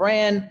looks on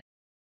brand,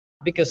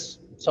 because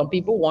some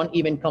people won't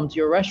even come to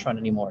your restaurant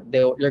anymore.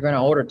 They're going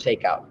to order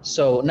takeout.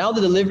 So now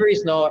the delivery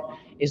is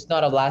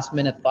not a last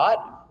minute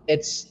thought.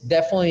 It's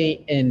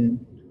definitely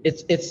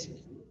it's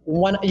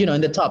one,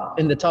 in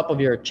the top of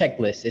your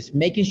checklist. It's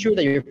making sure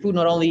that your food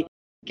not only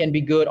can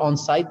be good on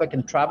site, but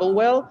can travel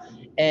well.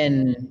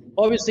 And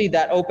obviously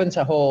that opens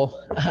a whole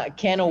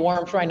can of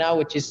worms right now,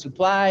 which is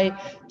supply.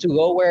 To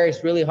go where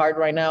is really hard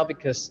right now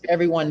because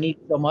everyone needs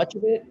so much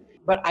of it.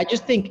 But I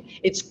just think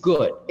it's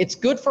good. It's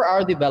good for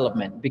our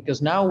development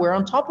because now we're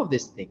on top of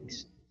these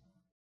things.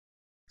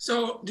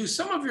 So do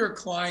some of your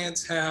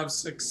clients have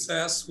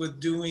success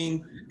with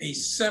doing a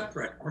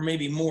separate or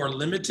maybe more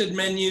limited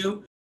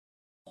menu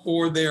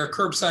for their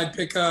curbside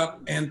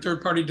pickup and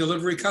third-party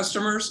delivery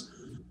customers?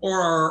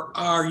 Or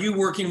are you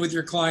working with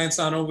your clients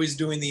on always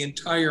doing the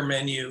entire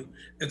menu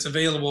that's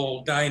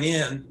available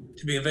dine-in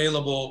to be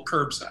available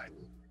curbside?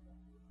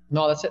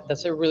 No,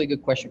 that's a really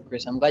good question,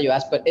 Chris. I'm glad you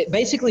asked. But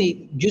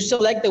basically, you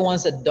select the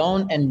ones that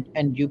don't,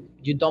 and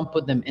you don't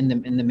put them in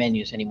the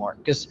menus anymore.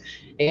 Because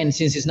again,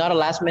 since it's not a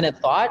last minute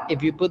thought,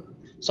 if you put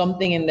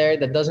something in there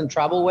that doesn't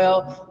travel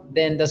well,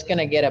 then that's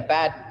gonna get a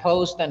bad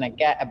post and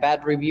a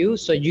bad review.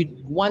 So you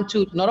want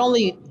to not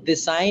only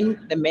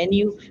design the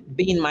menu,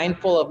 being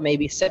mindful of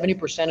maybe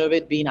 70% of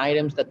it being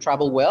items that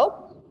travel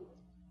well,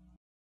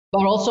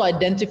 but also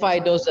identify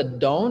those that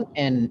don't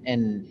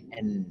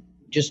and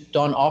just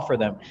don't offer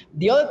them.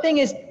 The other thing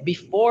is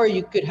before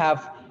you could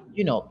have,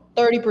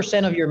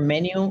 30% of your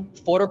menu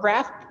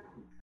photographed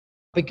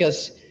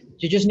because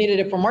you just needed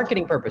it for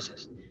marketing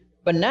purposes.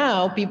 But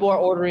now people are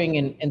ordering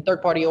in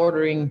third-party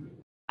ordering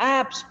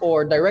apps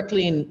or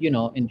directly in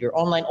your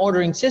online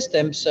ordering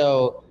system.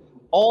 So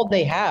all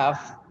they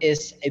have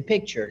is a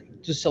picture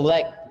to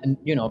select and,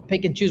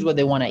 pick and choose what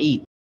they want to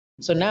eat.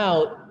 So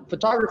now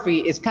photography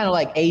is kind of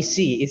like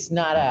AC. It's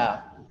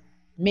not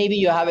maybe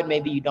you have it,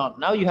 maybe you don't.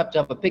 Now you have to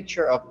have a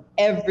picture of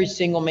every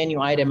single menu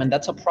item, and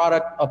that's a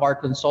product of our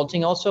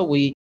consulting also.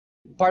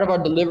 Part of our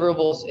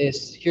deliverables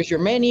is here's your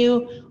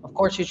menu, of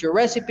course, here's your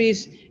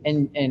recipes,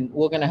 and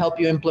we're gonna help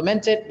you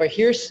implement it, but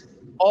here's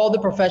all the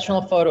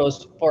professional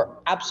photos for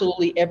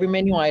absolutely every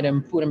menu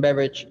item, food and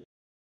beverage,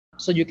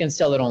 so you can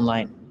sell it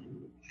online.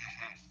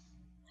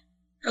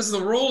 Has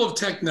the role of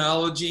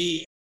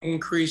technology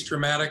increased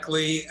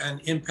dramatically and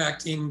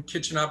impacting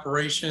kitchen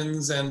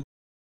operations? And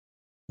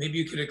maybe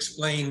you could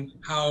explain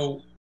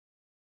how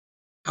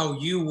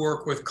you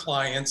work with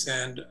clients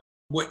and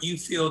what you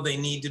feel they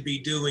need to be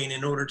doing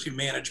in order to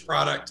manage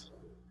product,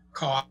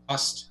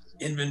 cost,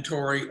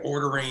 inventory,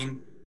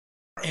 ordering,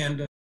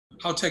 and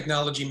how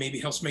technology maybe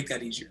helps make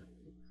that easier.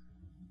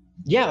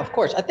 Yeah, of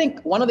course. I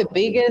think one of the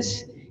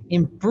biggest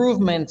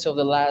improvements of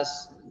the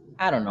last,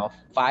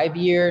 5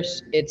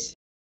 years, it's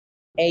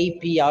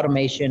AP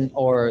automation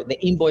or the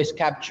invoice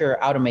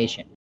capture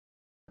automation.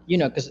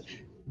 Because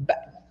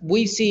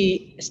we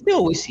see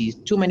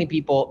too many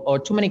people or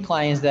too many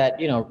clients that,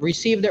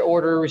 receive their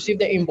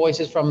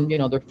invoices from,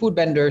 their food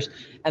vendors,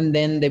 and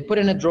then they put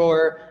in a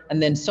drawer,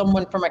 and then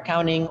someone from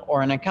accounting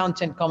or an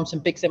accountant comes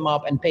and picks them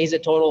up and pays the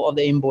total of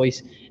the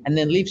invoice, and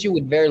then leaves you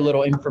with very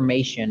little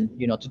information,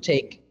 to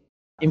take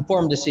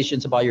informed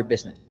decisions about your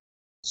business.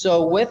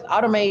 So with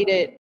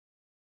automated,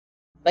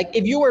 like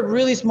if you were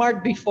really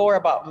smart before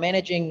about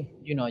managing,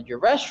 your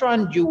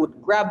restaurant, you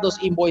would grab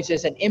those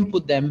invoices and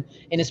input them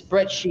in a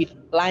spreadsheet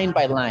line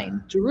by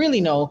line to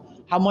really know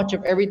how much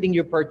of everything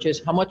you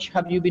purchase, how much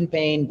have you been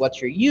paying,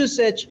 what's your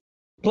usage,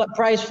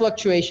 price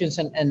fluctuations,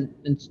 and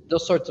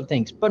those sorts of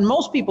things. But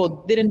most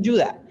people didn't do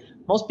that.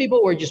 Most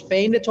people were just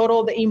paying the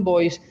total of the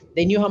invoice.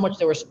 They knew how much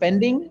they were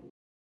spending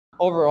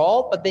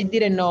overall, but they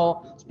didn't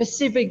know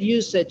specific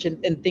usage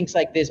and things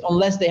like this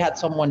unless they had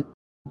someone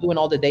doing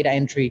all the data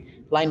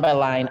entry line by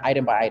line,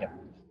 item by item.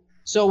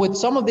 So with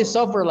some of this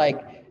software,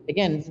 like,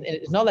 again,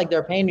 it's not like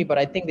they're paying me, but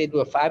I think they do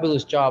a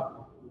fabulous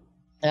job.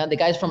 The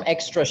guys from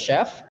Extra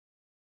Chef,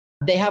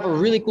 they have a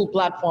really cool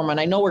platform, and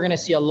I know we're going to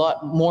see a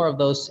lot more of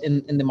those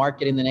in the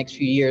market in the next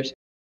few years.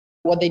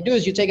 What they do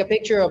is you take a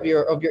picture of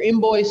your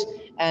invoice,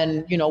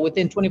 and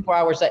within 24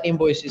 hours, that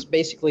invoice is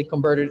basically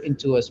converted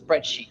into a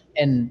spreadsheet.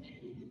 And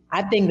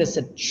I think that's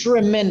a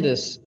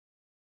tremendous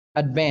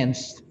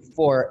advance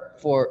for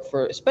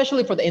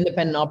especially for the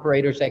independent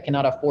operators that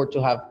cannot afford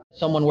to have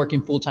someone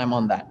working full-time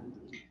on that.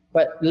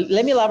 But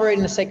let me elaborate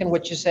in a second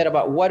what you said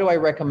about what do I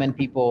recommend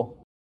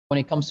people when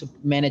it comes to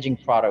managing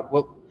product.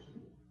 Well,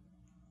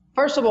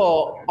 first of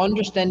all,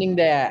 understanding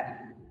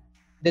that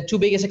the two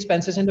biggest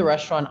expenses in the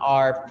restaurant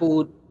are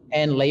food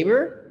and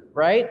labor,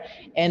 right?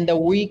 And that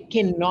we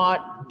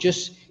cannot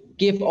just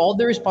give all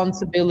the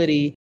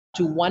responsibility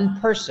to one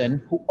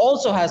person who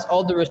also has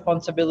all the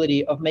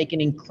responsibility of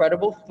making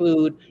incredible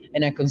food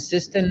in a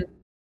consistent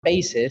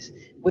basis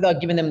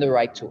without giving them the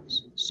right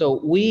tools.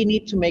 So we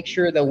need to make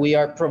sure that we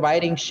are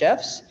providing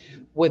chefs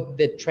with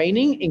the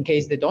training in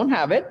case they don't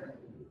have it,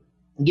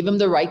 give them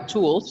the right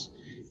tools,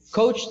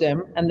 coach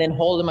them, and then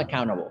hold them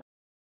accountable.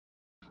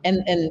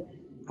 And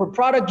for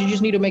product, you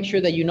just need to make sure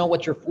that you know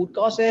what your food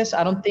cost is.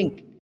 I don't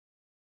think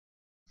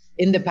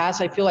in the past,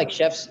 I feel like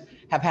chefs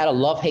have had a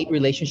love-hate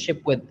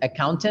relationship with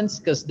accountants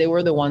because they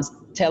were the ones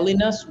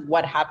telling us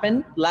what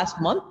happened last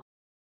month,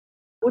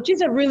 which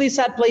is a really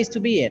sad place to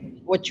be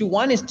in. What you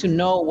want is to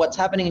know what's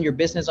happening in your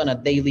business on a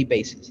daily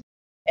basis.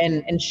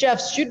 And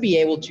chefs should be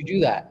able to do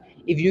that.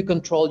 If you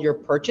control your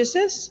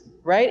purchases,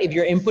 right? If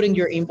you're inputting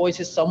your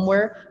invoices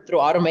somewhere through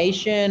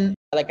automation,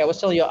 like I was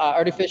telling you,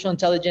 artificial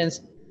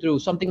intelligence through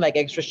something like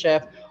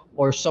XtraChef,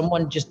 or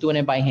someone just doing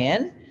it by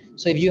hand.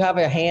 So if you have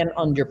a hand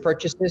on your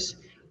purchases,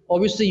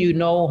 obviously you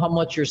know how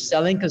much you're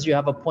selling because you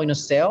have a point of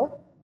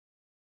sale,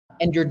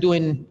 and you're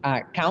doing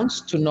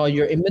counts to know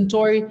your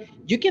inventory.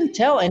 You can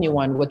tell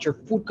anyone what your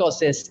food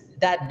cost is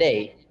that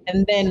day.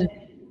 And then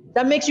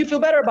that makes you feel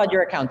better about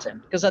your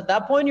accountant, because at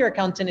that point, your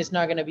accountant is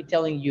not going to be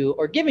telling you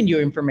or giving you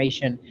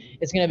information.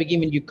 It's going to be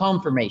giving you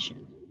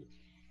confirmation.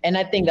 And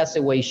I think that's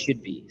the way it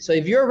should be. So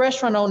if you're a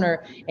restaurant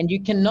owner and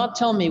you cannot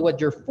tell me what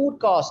your food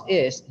cost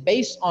is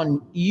based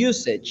on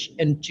usage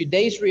in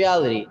today's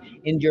reality,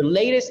 in your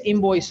latest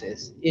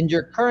invoices, in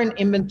your current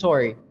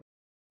inventory,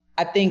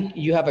 I think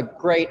you have a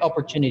great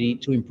opportunity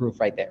to improve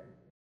right there.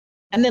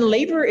 And then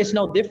labor is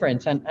no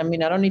different. And I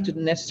mean, I don't need to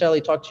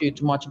necessarily talk to you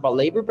too much about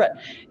labor, but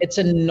it's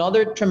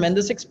another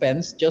tremendous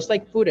expense, just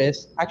like food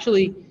is,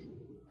 actually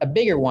a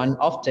bigger one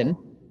often.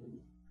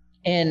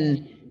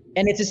 And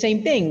it's the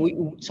same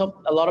thing.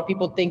 A lot of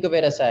people think of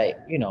it as a,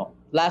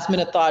 last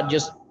minute thought,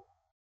 just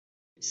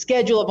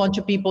schedule a bunch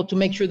of people to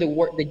make sure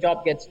the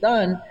job gets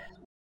done.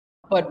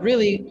 But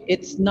really,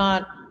 it's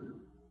not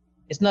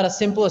as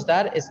simple as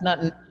that.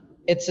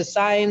 It's a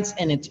science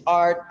and it's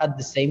art at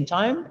the same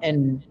time.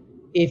 And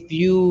if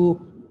you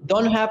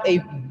don't have a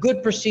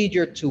good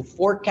procedure to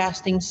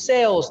forecasting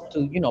sales,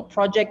 to,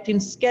 projecting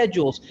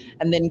schedules,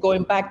 and then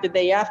going back the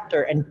day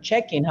after and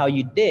checking how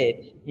you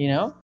did,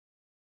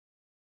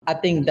 I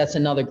think that's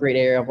another great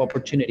area of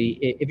opportunity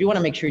if you want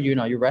to make sure,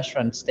 your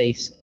restaurant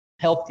stays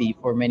healthy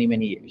for many,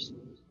 many years.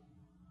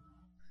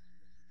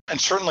 And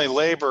certainly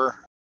labor,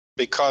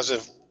 because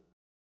of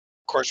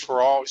course,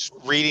 we're always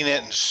reading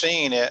it and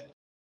seeing it.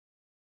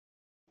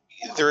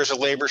 There is a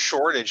labor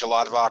shortage. A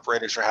lot of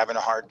operators are having a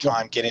hard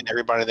time getting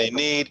everybody they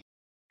need.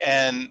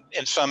 And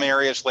in some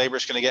areas, labor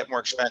is going to get more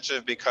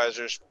expensive because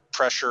there's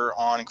pressure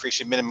on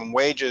increasing minimum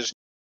wages.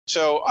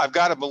 So I've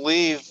got to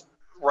believe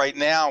right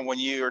now, when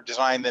you are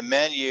designing the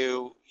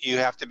menu, you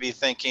have to be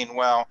thinking,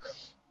 well,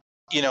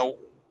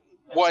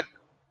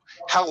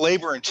 how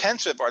labor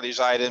intensive are these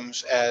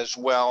items, as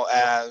well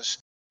as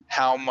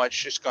how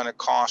much it's going to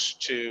cost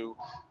to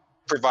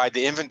provide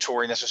the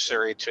inventory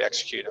necessary to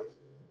execute them.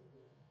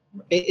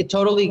 It's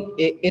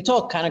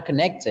all kind of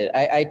connected.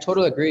 I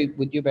totally agree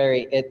with you,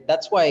 Barry.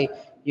 That's why,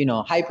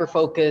 hyper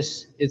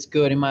focus is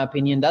good in my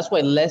opinion. That's why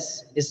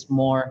less is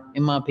more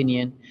in my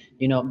opinion.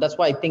 That's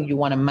why I think you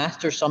want to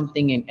master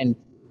something and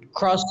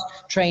cross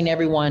train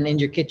everyone in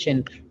your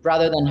kitchen,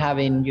 rather than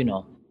having,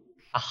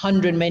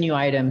 100 menu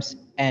items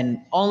and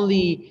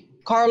only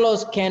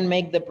Carlos can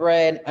make the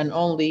bread and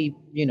only,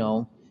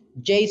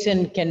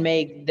 Jason can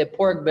make the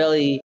pork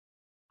belly.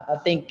 I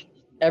think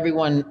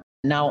everyone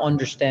now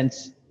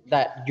understands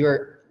that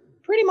you're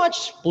pretty much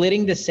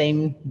splitting the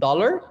same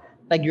dollar.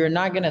 Like, you're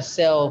not going to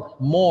sell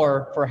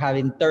more for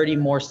having 30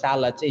 more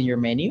salads in your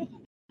menu.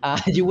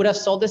 You would have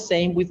sold the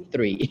same with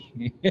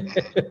 3.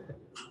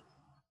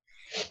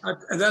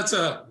 That's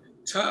a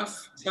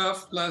tough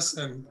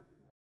lesson.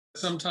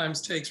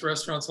 Sometimes takes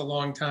restaurants a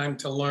long time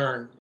to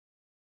learn.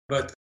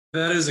 But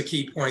that is a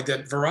key point,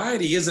 that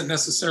variety isn't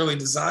necessarily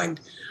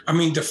defined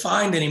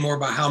anymore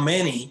by how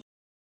many,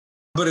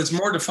 but it's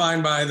more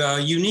defined by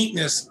the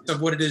uniqueness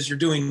of what it is you're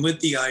doing with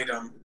the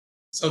item.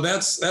 So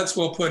that's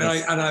well put.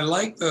 And I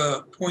like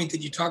the point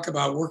that you talk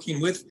about working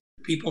with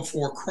people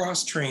for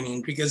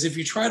cross-training, because if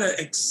you try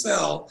to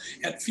excel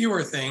at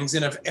fewer things,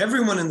 and if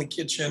everyone in the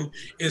kitchen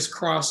is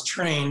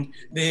cross-trained,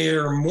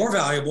 they're more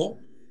valuable,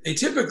 they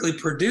typically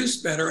produce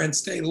better and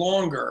stay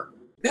longer.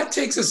 That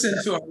takes us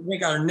into, I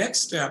think, our next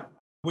step,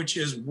 which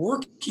is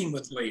working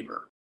with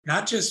labor,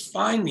 not just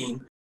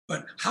finding,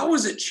 but how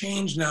has it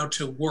changed now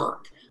to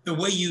work? The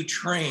way you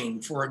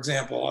train, for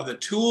example, are the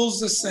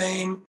tools the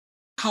same?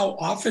 How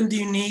often do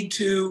you need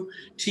to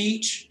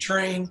teach,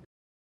 train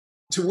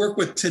to work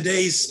with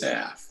today's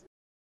staff?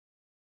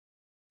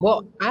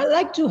 Well, I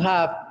like to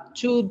have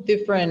 2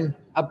 different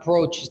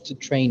approaches to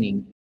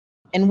training.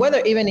 And whether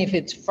even if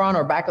it's front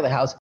or back of the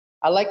house,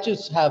 I like to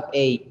have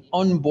a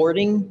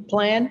onboarding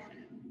plan.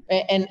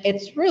 And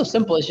it's real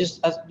simple. It's just,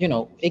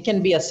 it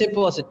can be as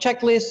simple as a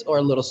checklist or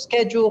a little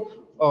schedule,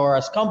 or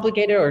as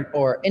complicated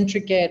or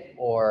intricate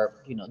or,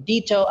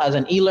 detailed as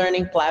an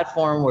e-learning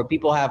platform where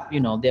people have,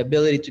 the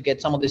ability to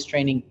get some of this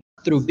training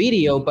through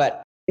video.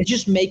 But it's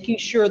just making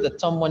sure that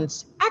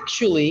someone's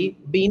actually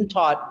being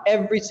taught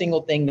every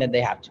single thing that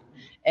they have to.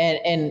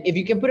 And if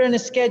you can put it in a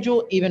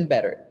schedule, even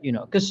better,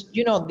 because,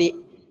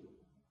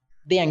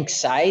 the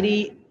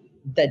anxiety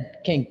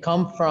that can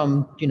come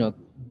from,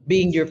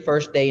 being your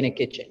first day in a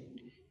kitchen.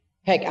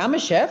 Heck, I'm a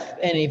chef,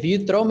 and if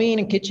you throw me in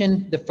a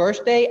kitchen the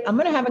first day, I'm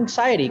going to have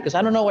anxiety because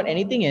I don't know what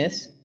anything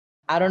is.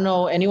 I don't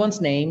know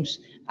anyone's names.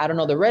 I don't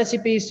know the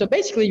recipes. So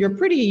basically you're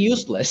pretty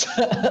useless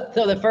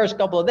for the first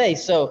couple of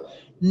days. So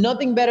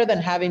nothing better than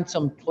having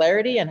some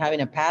clarity and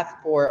having a path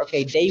for,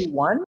 okay, day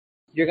one,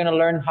 you're going to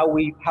learn how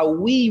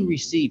we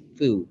receive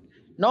food.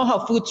 Not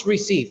how food's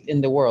received in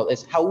the world.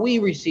 It's how we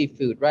receive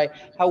food, right?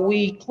 How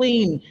we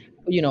clean,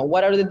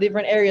 what are the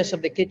different areas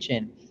of the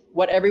kitchen,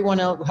 what everyone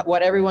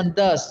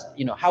does,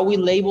 how we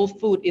label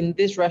food in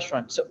this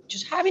restaurant. So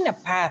just having a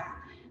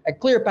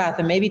clear path,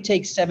 and maybe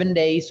take 7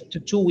 days to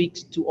 2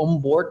 weeks to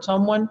onboard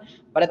someone.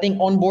 But I think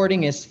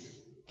onboarding is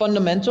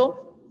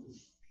fundamental.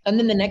 And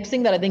then the next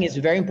thing that I think is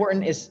very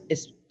important is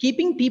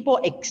keeping people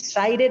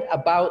excited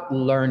about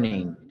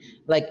learning.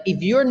 Like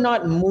if you're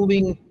not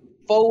moving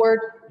forward,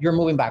 you're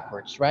moving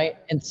backwards, right?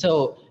 And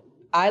so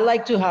I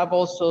like to have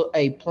also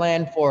a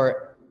plan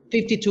for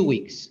 52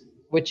 weeks,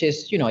 which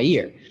is, a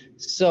year.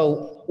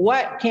 So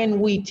what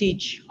can we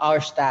teach our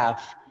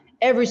staff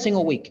every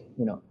single week?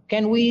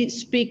 Can we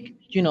speak,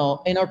 in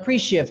our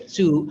pre-shift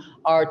to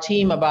our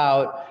team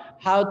about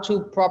how to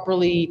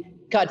properly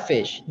cut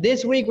fish?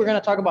 This week, we're going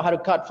to talk about how to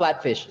cut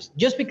flat fish,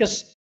 just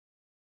because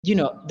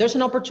there's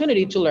an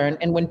opportunity to learn.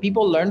 And when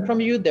people learn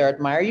from you, they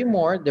admire you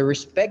more, they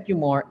respect you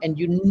more, and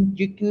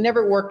you can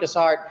never work as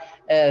hard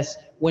as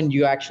when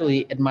you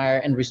actually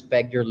admire and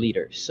respect your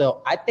leaders.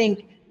 So I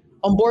think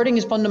onboarding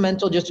is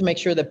fundamental, just to make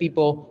sure that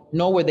people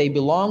know where they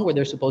belong, where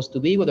they're supposed to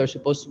be, what they're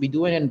supposed to be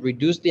doing, and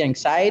reduce the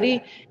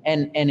anxiety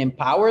and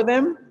empower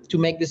them to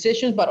make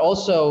decisions, but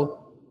also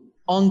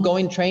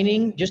ongoing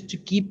training just to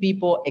keep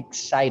people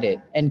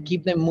excited and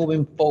keep them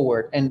moving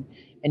forward. And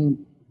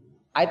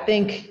I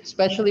think,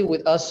 especially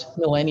with us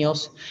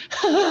millennials,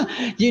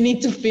 you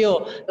need to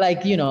feel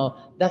like,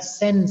 that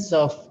sense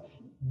of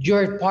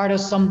you're part of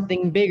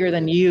something bigger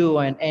than you,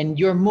 and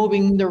you're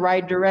moving in the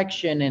right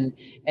direction.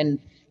 And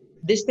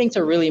these things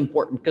are really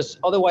important, because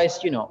otherwise,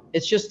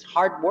 it's just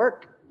hard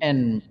work,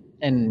 and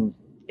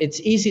it's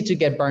easy to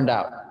get burned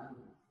out.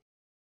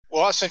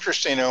 Well, that's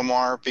interesting,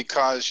 Omar,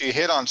 because you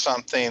hit on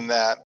something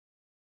that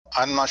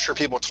I'm not sure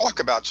people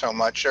talk about so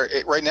much.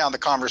 Right now, the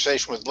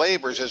conversation with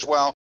laborers as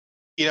well.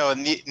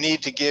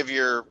 Need to give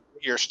your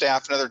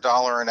staff another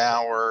 $1 an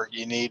hour.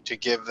 You need to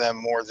give them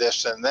more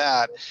this and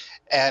that.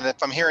 And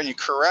if I'm hearing you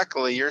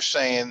correctly, you're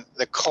saying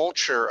the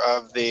culture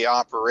of the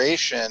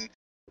operation,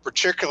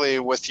 particularly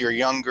with your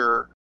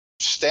younger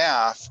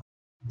staff,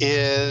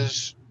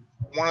 is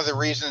one of the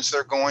reasons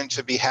they're going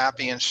to be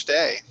happy and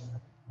stay.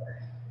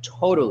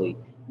 Totally.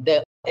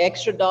 The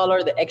extra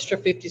 $1, the extra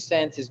 50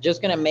 cents is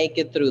just going to make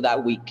it through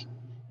that week,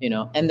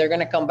 and they're going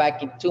to come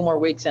back in 2 more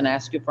weeks and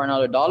ask you for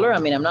another $1. I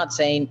mean, I'm not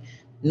saying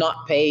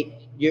not pay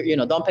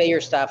don't pay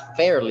your staff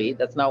fairly.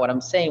 That's not what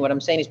I'm saying. What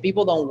I'm saying is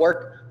people don't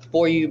work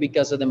for you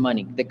because of the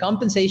money. The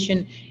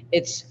compensation,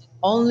 it's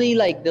only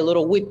like the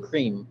little whipped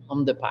cream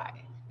on the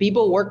pie.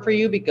 People work for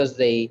you because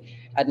they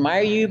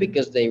admire you,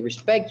 because they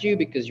respect you,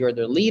 because you're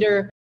their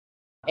leader,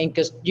 and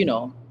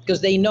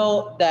because they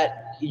know that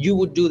you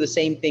would do the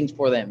same things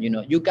for them.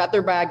 You got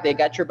their back, they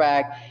got your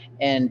back.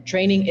 And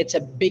training, it's a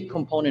big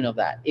component of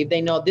that. If they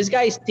know this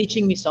guy is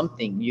teaching me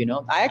something,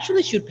 I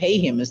actually should pay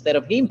him instead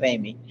of him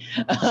paying me.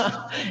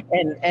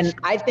 and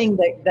I think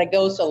that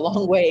goes a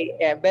long way,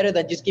 better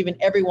than just giving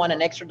everyone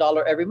an extra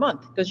 $1 every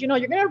month, because you're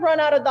going to run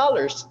out of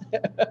dollars.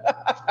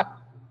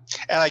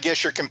 And I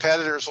guess your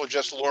competitors will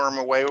just lure them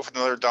away with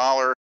another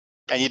 $1,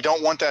 and you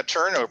don't want that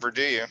turnover,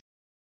 do you?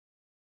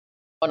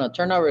 Oh no,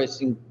 turnover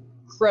is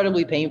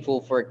incredibly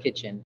painful for a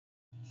kitchen.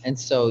 And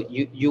so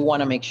you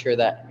want to make sure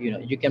that,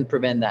 you can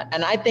prevent that.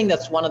 And I think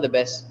that's one of the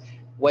best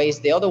ways.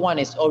 The other one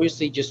is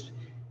obviously just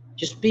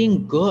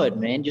being good,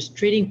 man, just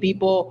treating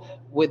people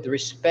with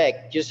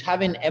respect, just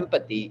having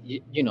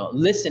empathy,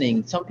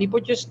 listening. Some people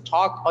just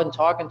talk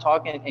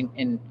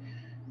and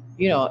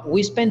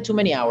we spend too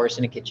many hours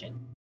in the kitchen.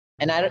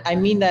 And I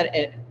mean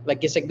that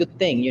like it's a good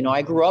thing.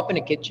 I grew up in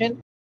a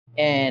kitchen,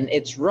 and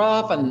it's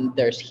rough, and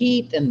there's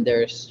heat, and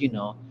there's,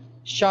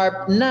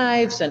 sharp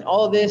knives and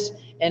all this.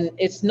 And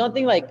it's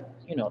nothing like,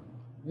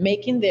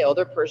 making the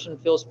other person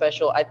feel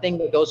special. I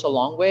think it goes a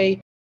long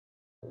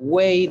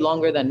way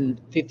longer than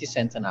 50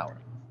 cents an hour.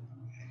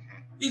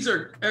 These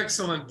are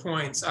excellent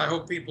points. I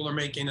hope people are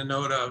making a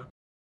note of.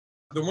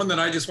 The one that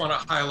I just want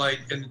to highlight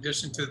in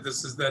addition to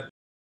this is that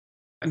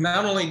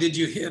not only did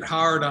you hit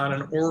hard on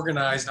an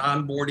organized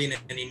onboarding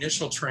and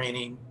initial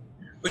training,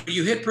 but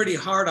you hit pretty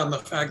hard on the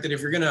fact that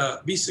if you're going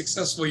to be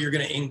successful, you're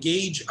going to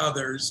engage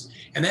others.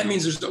 And that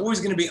means there's always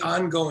going to be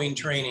ongoing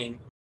training.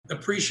 The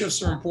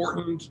pre-shifts are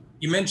important.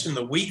 You mentioned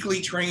the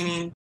weekly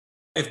training.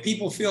 If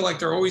people feel like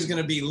they're always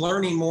going to be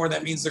learning more,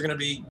 that means they're going to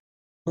be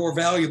more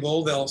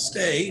valuable. They'll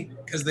stay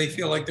because they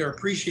feel like they're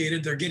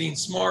appreciated. They're getting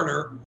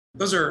smarter.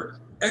 Those are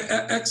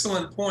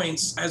excellent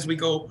points as we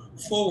go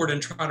forward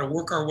and try to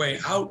work our way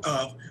out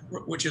of,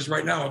 which is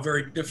right now a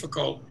very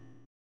difficult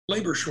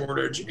labor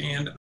shortage,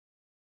 and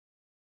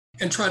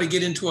try to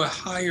get into a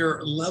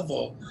higher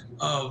level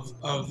of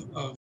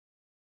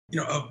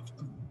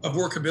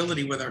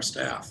workability with our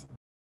staff.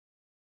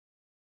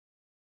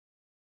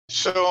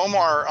 So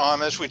Omar,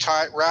 as we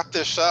wrap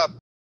this up,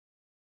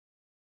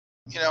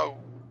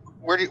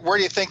 where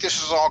do you think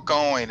this is all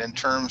going in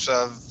terms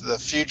of the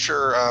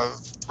future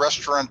of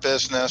restaurant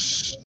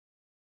business?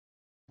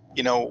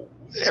 You know,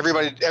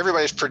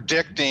 everybody's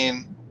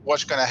predicting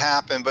what's going to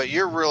happen, but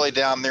you're really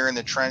down there in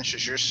the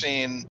trenches. You're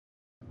seeing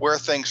where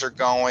things are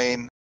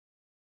going.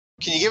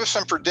 Can you give us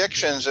some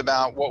predictions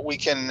about what we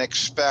can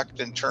expect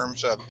in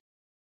terms of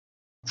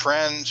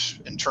trends,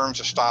 in terms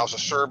of styles of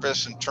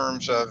service, in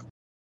terms of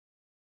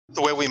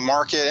the way we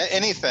market,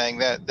 anything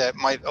that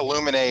might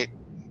illuminate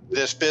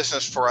this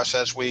business for us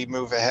as we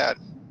move ahead?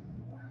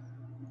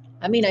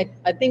 I mean,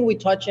 I think we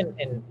touch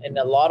in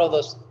a lot of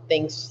those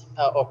things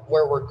of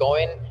where we're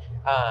going.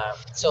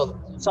 So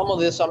some of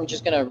this, I'm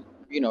just gonna,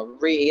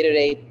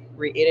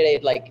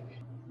 reiterate, like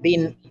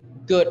being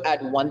good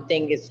at one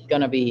thing is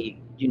gonna be,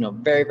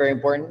 very, very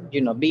important.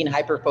 Being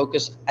hyper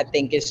focused, I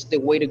think, is the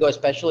way to go,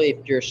 especially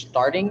if you're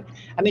starting.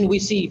 I mean, we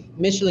see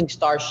Michelin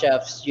star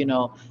chefs,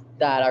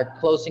 that are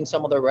closing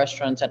some of their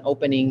restaurants and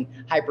opening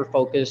hyper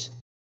focused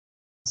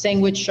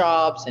sandwich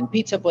shops and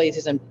pizza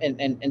places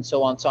and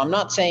so on. So I'm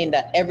not saying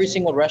that every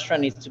single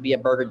restaurant needs to be a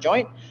burger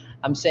joint.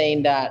 I'm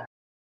saying that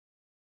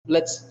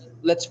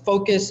let's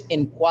focus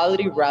in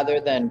quality rather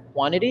than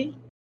quantity,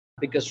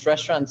 because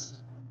restaurants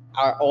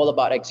are all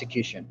about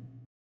execution.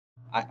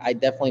 I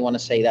definitely want to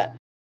say that.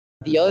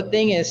 The other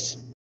thing is,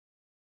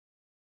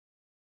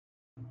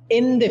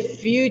 in the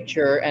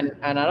future, and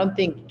I don't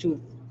think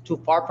too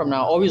far from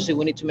now, obviously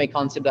we need to make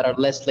concepts that are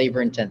less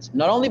labor intensive,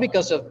 not only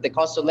because of the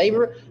cost of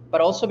labor,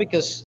 but also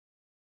because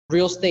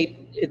real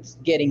estate, it's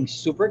getting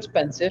super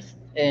expensive,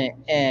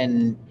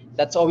 and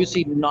that's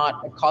obviously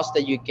not a cost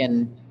that you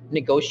can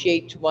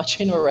negotiate too much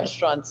in a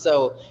restaurant.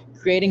 So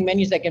creating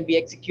menus that can be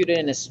executed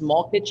in a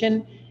small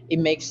kitchen, it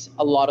makes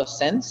a lot of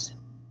sense.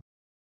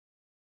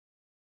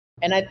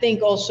 And I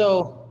think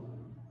also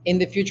in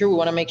the future, we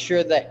want to make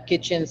sure that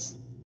kitchens,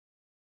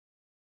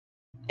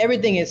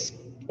 everything is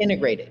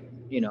integrated,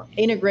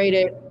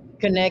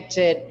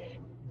 connected.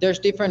 There's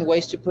different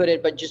ways to put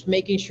it, but just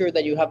making sure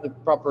that you have the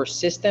proper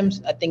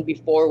systems. I think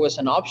before was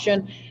an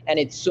option, and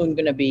it's soon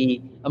going to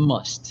be a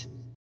must.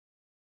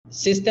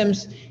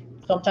 Systems,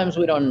 sometimes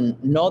we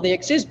don't know they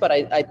exist, but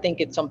I think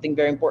it's something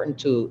very important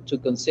to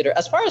consider.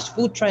 As far as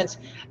food trends,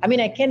 I mean,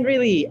 I can't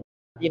really,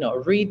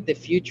 read the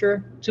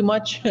future too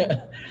much.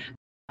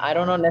 I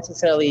don't know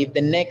necessarily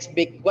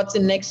if what's the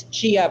next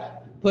chia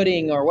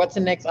pudding or what's the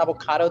next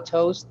avocado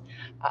toast.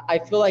 I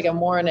feel like I'm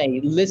more in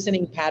a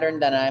listening pattern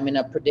than I'm in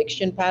a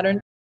prediction pattern.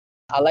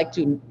 I like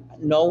to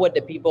know what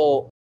the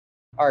people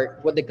are,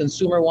 what the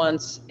consumer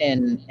wants,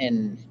 and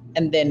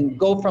then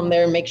go from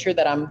there and make sure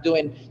that I'm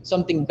doing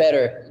something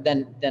better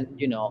than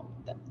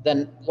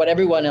what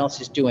everyone else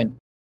is doing.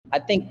 I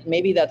think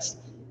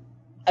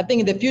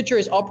the future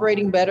is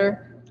operating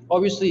better,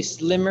 obviously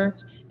slimmer,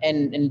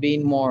 and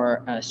being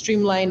more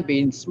streamlined,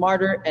 being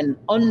smarter, and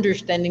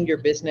understanding your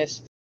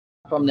business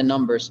from the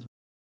numbers.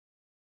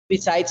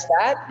 Besides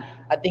that,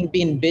 I think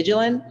being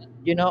vigilant,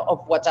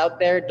 of what's out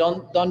there.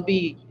 Don't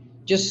be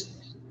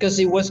just because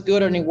it was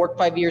good and it worked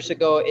 5 years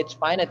ago, it's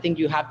fine. I think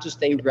you have to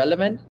stay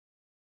relevant.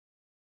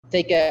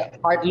 Take a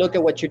hard look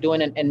at what you're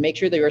doing and make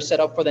sure that you're set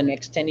up for the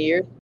next 10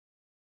 years.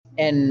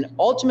 And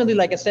ultimately,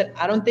 like I said,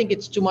 I don't think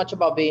it's too much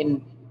about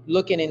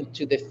looking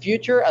into the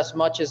future as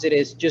much as it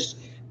is just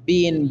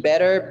being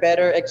better,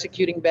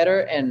 executing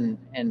better, and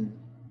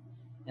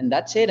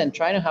that's it. And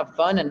trying to have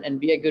fun and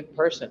be a good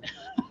person.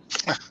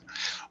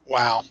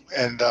 Wow.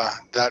 And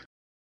that,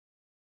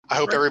 I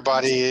hope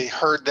everybody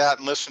heard that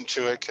and listened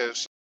to it,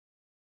 because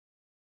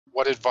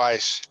what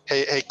advice.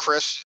 Hey,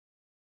 Chris,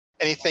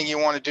 anything you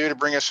want to do to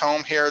bring us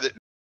home here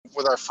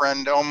with our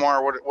friend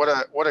Omar?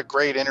 What a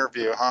great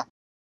interview, huh?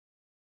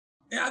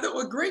 Yeah, that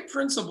were great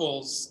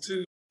principles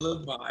to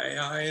live by.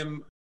 I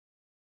am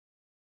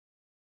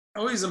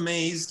always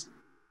amazed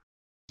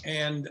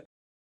and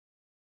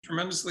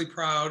tremendously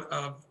proud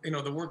of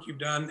the work you've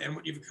done and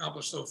what you've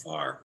accomplished so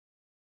far.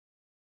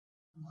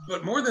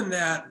 But more than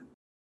that,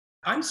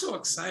 I'm so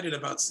excited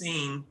about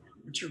seeing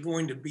what you're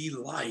going to be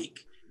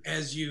like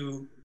as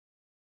you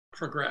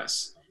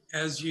progress,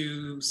 as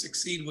you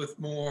succeed with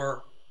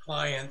more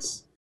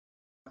clients,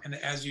 and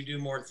as you do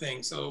more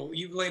things. So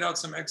you've laid out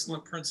some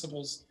excellent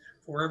principles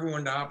for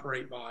everyone to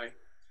operate by.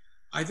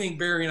 I think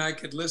Barry and I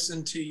could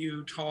listen to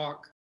you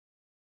talk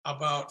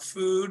about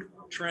food,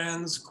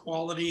 trends,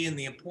 quality, and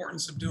the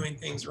importance of doing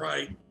things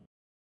right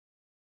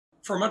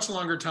for a much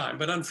longer time.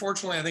 But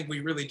unfortunately, I think we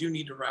really do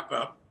need to wrap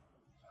up.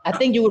 I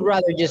think you would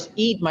rather just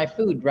eat my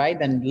food, right,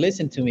 than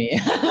listen to me.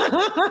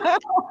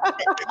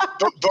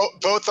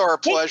 Both are a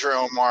pleasure,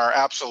 Omar.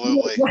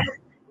 Absolutely.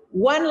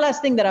 One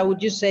last thing that I would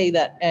just say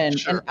that,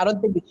 and I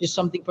don't think it's just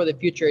something for the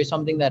future, it's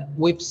something that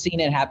we've seen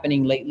it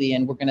happening lately,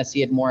 and we're going to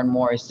see it more and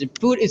more, is that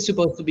food is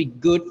supposed to be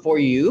good for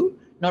you,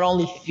 not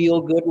only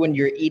feel good when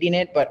you're eating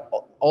it, but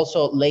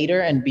also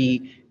later and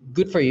be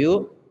good for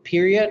you,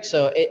 period.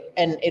 So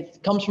it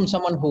comes from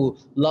someone who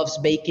loves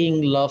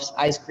baking, loves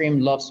ice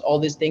cream, loves all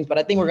these things. But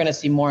I think we're going to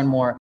see more and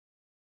more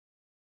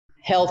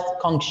health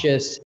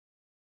conscious,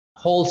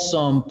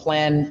 wholesome,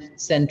 plant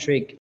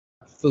centric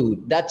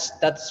food.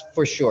 That's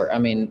for sure. I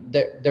mean,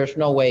 there's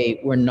no way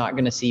we're not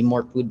going to see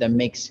more food that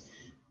makes,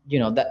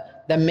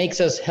 that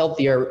makes us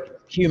healthier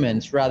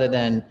humans rather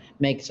than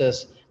makes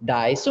us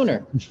die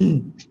sooner.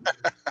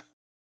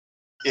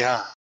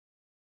 Yeah.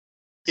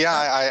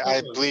 Yeah,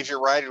 I believe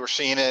you're right. We're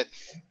seeing it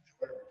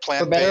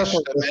plant-based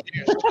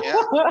menus.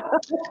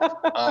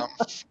 Yeah.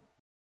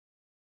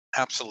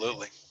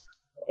 Absolutely.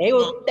 Hey,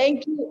 well,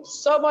 thank you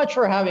so much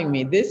for having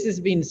me. This has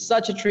been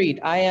such a treat.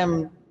 I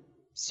am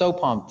so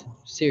pumped,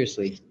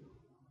 seriously.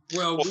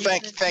 Well,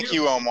 thank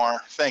you,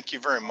 Omar. Thank you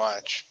very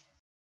much.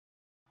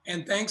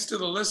 And thanks to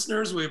the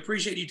listeners. We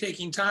appreciate you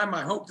taking time.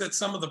 I hope that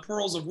some of the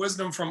pearls of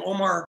wisdom from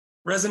Omar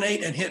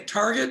resonate and hit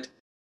target.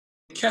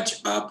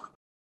 Catch up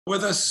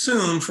with us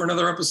soon for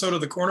another episode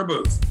of The Corner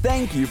Booth.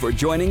 Thank you for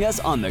joining us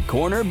on The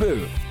Corner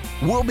Booth.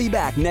 We'll be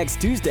back next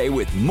Tuesday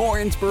with more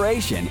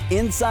inspiration,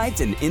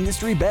 insights, and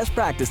industry best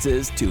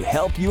practices to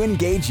help you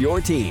engage your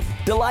team,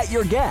 delight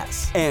your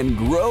guests, and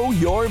grow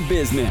your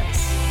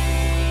business.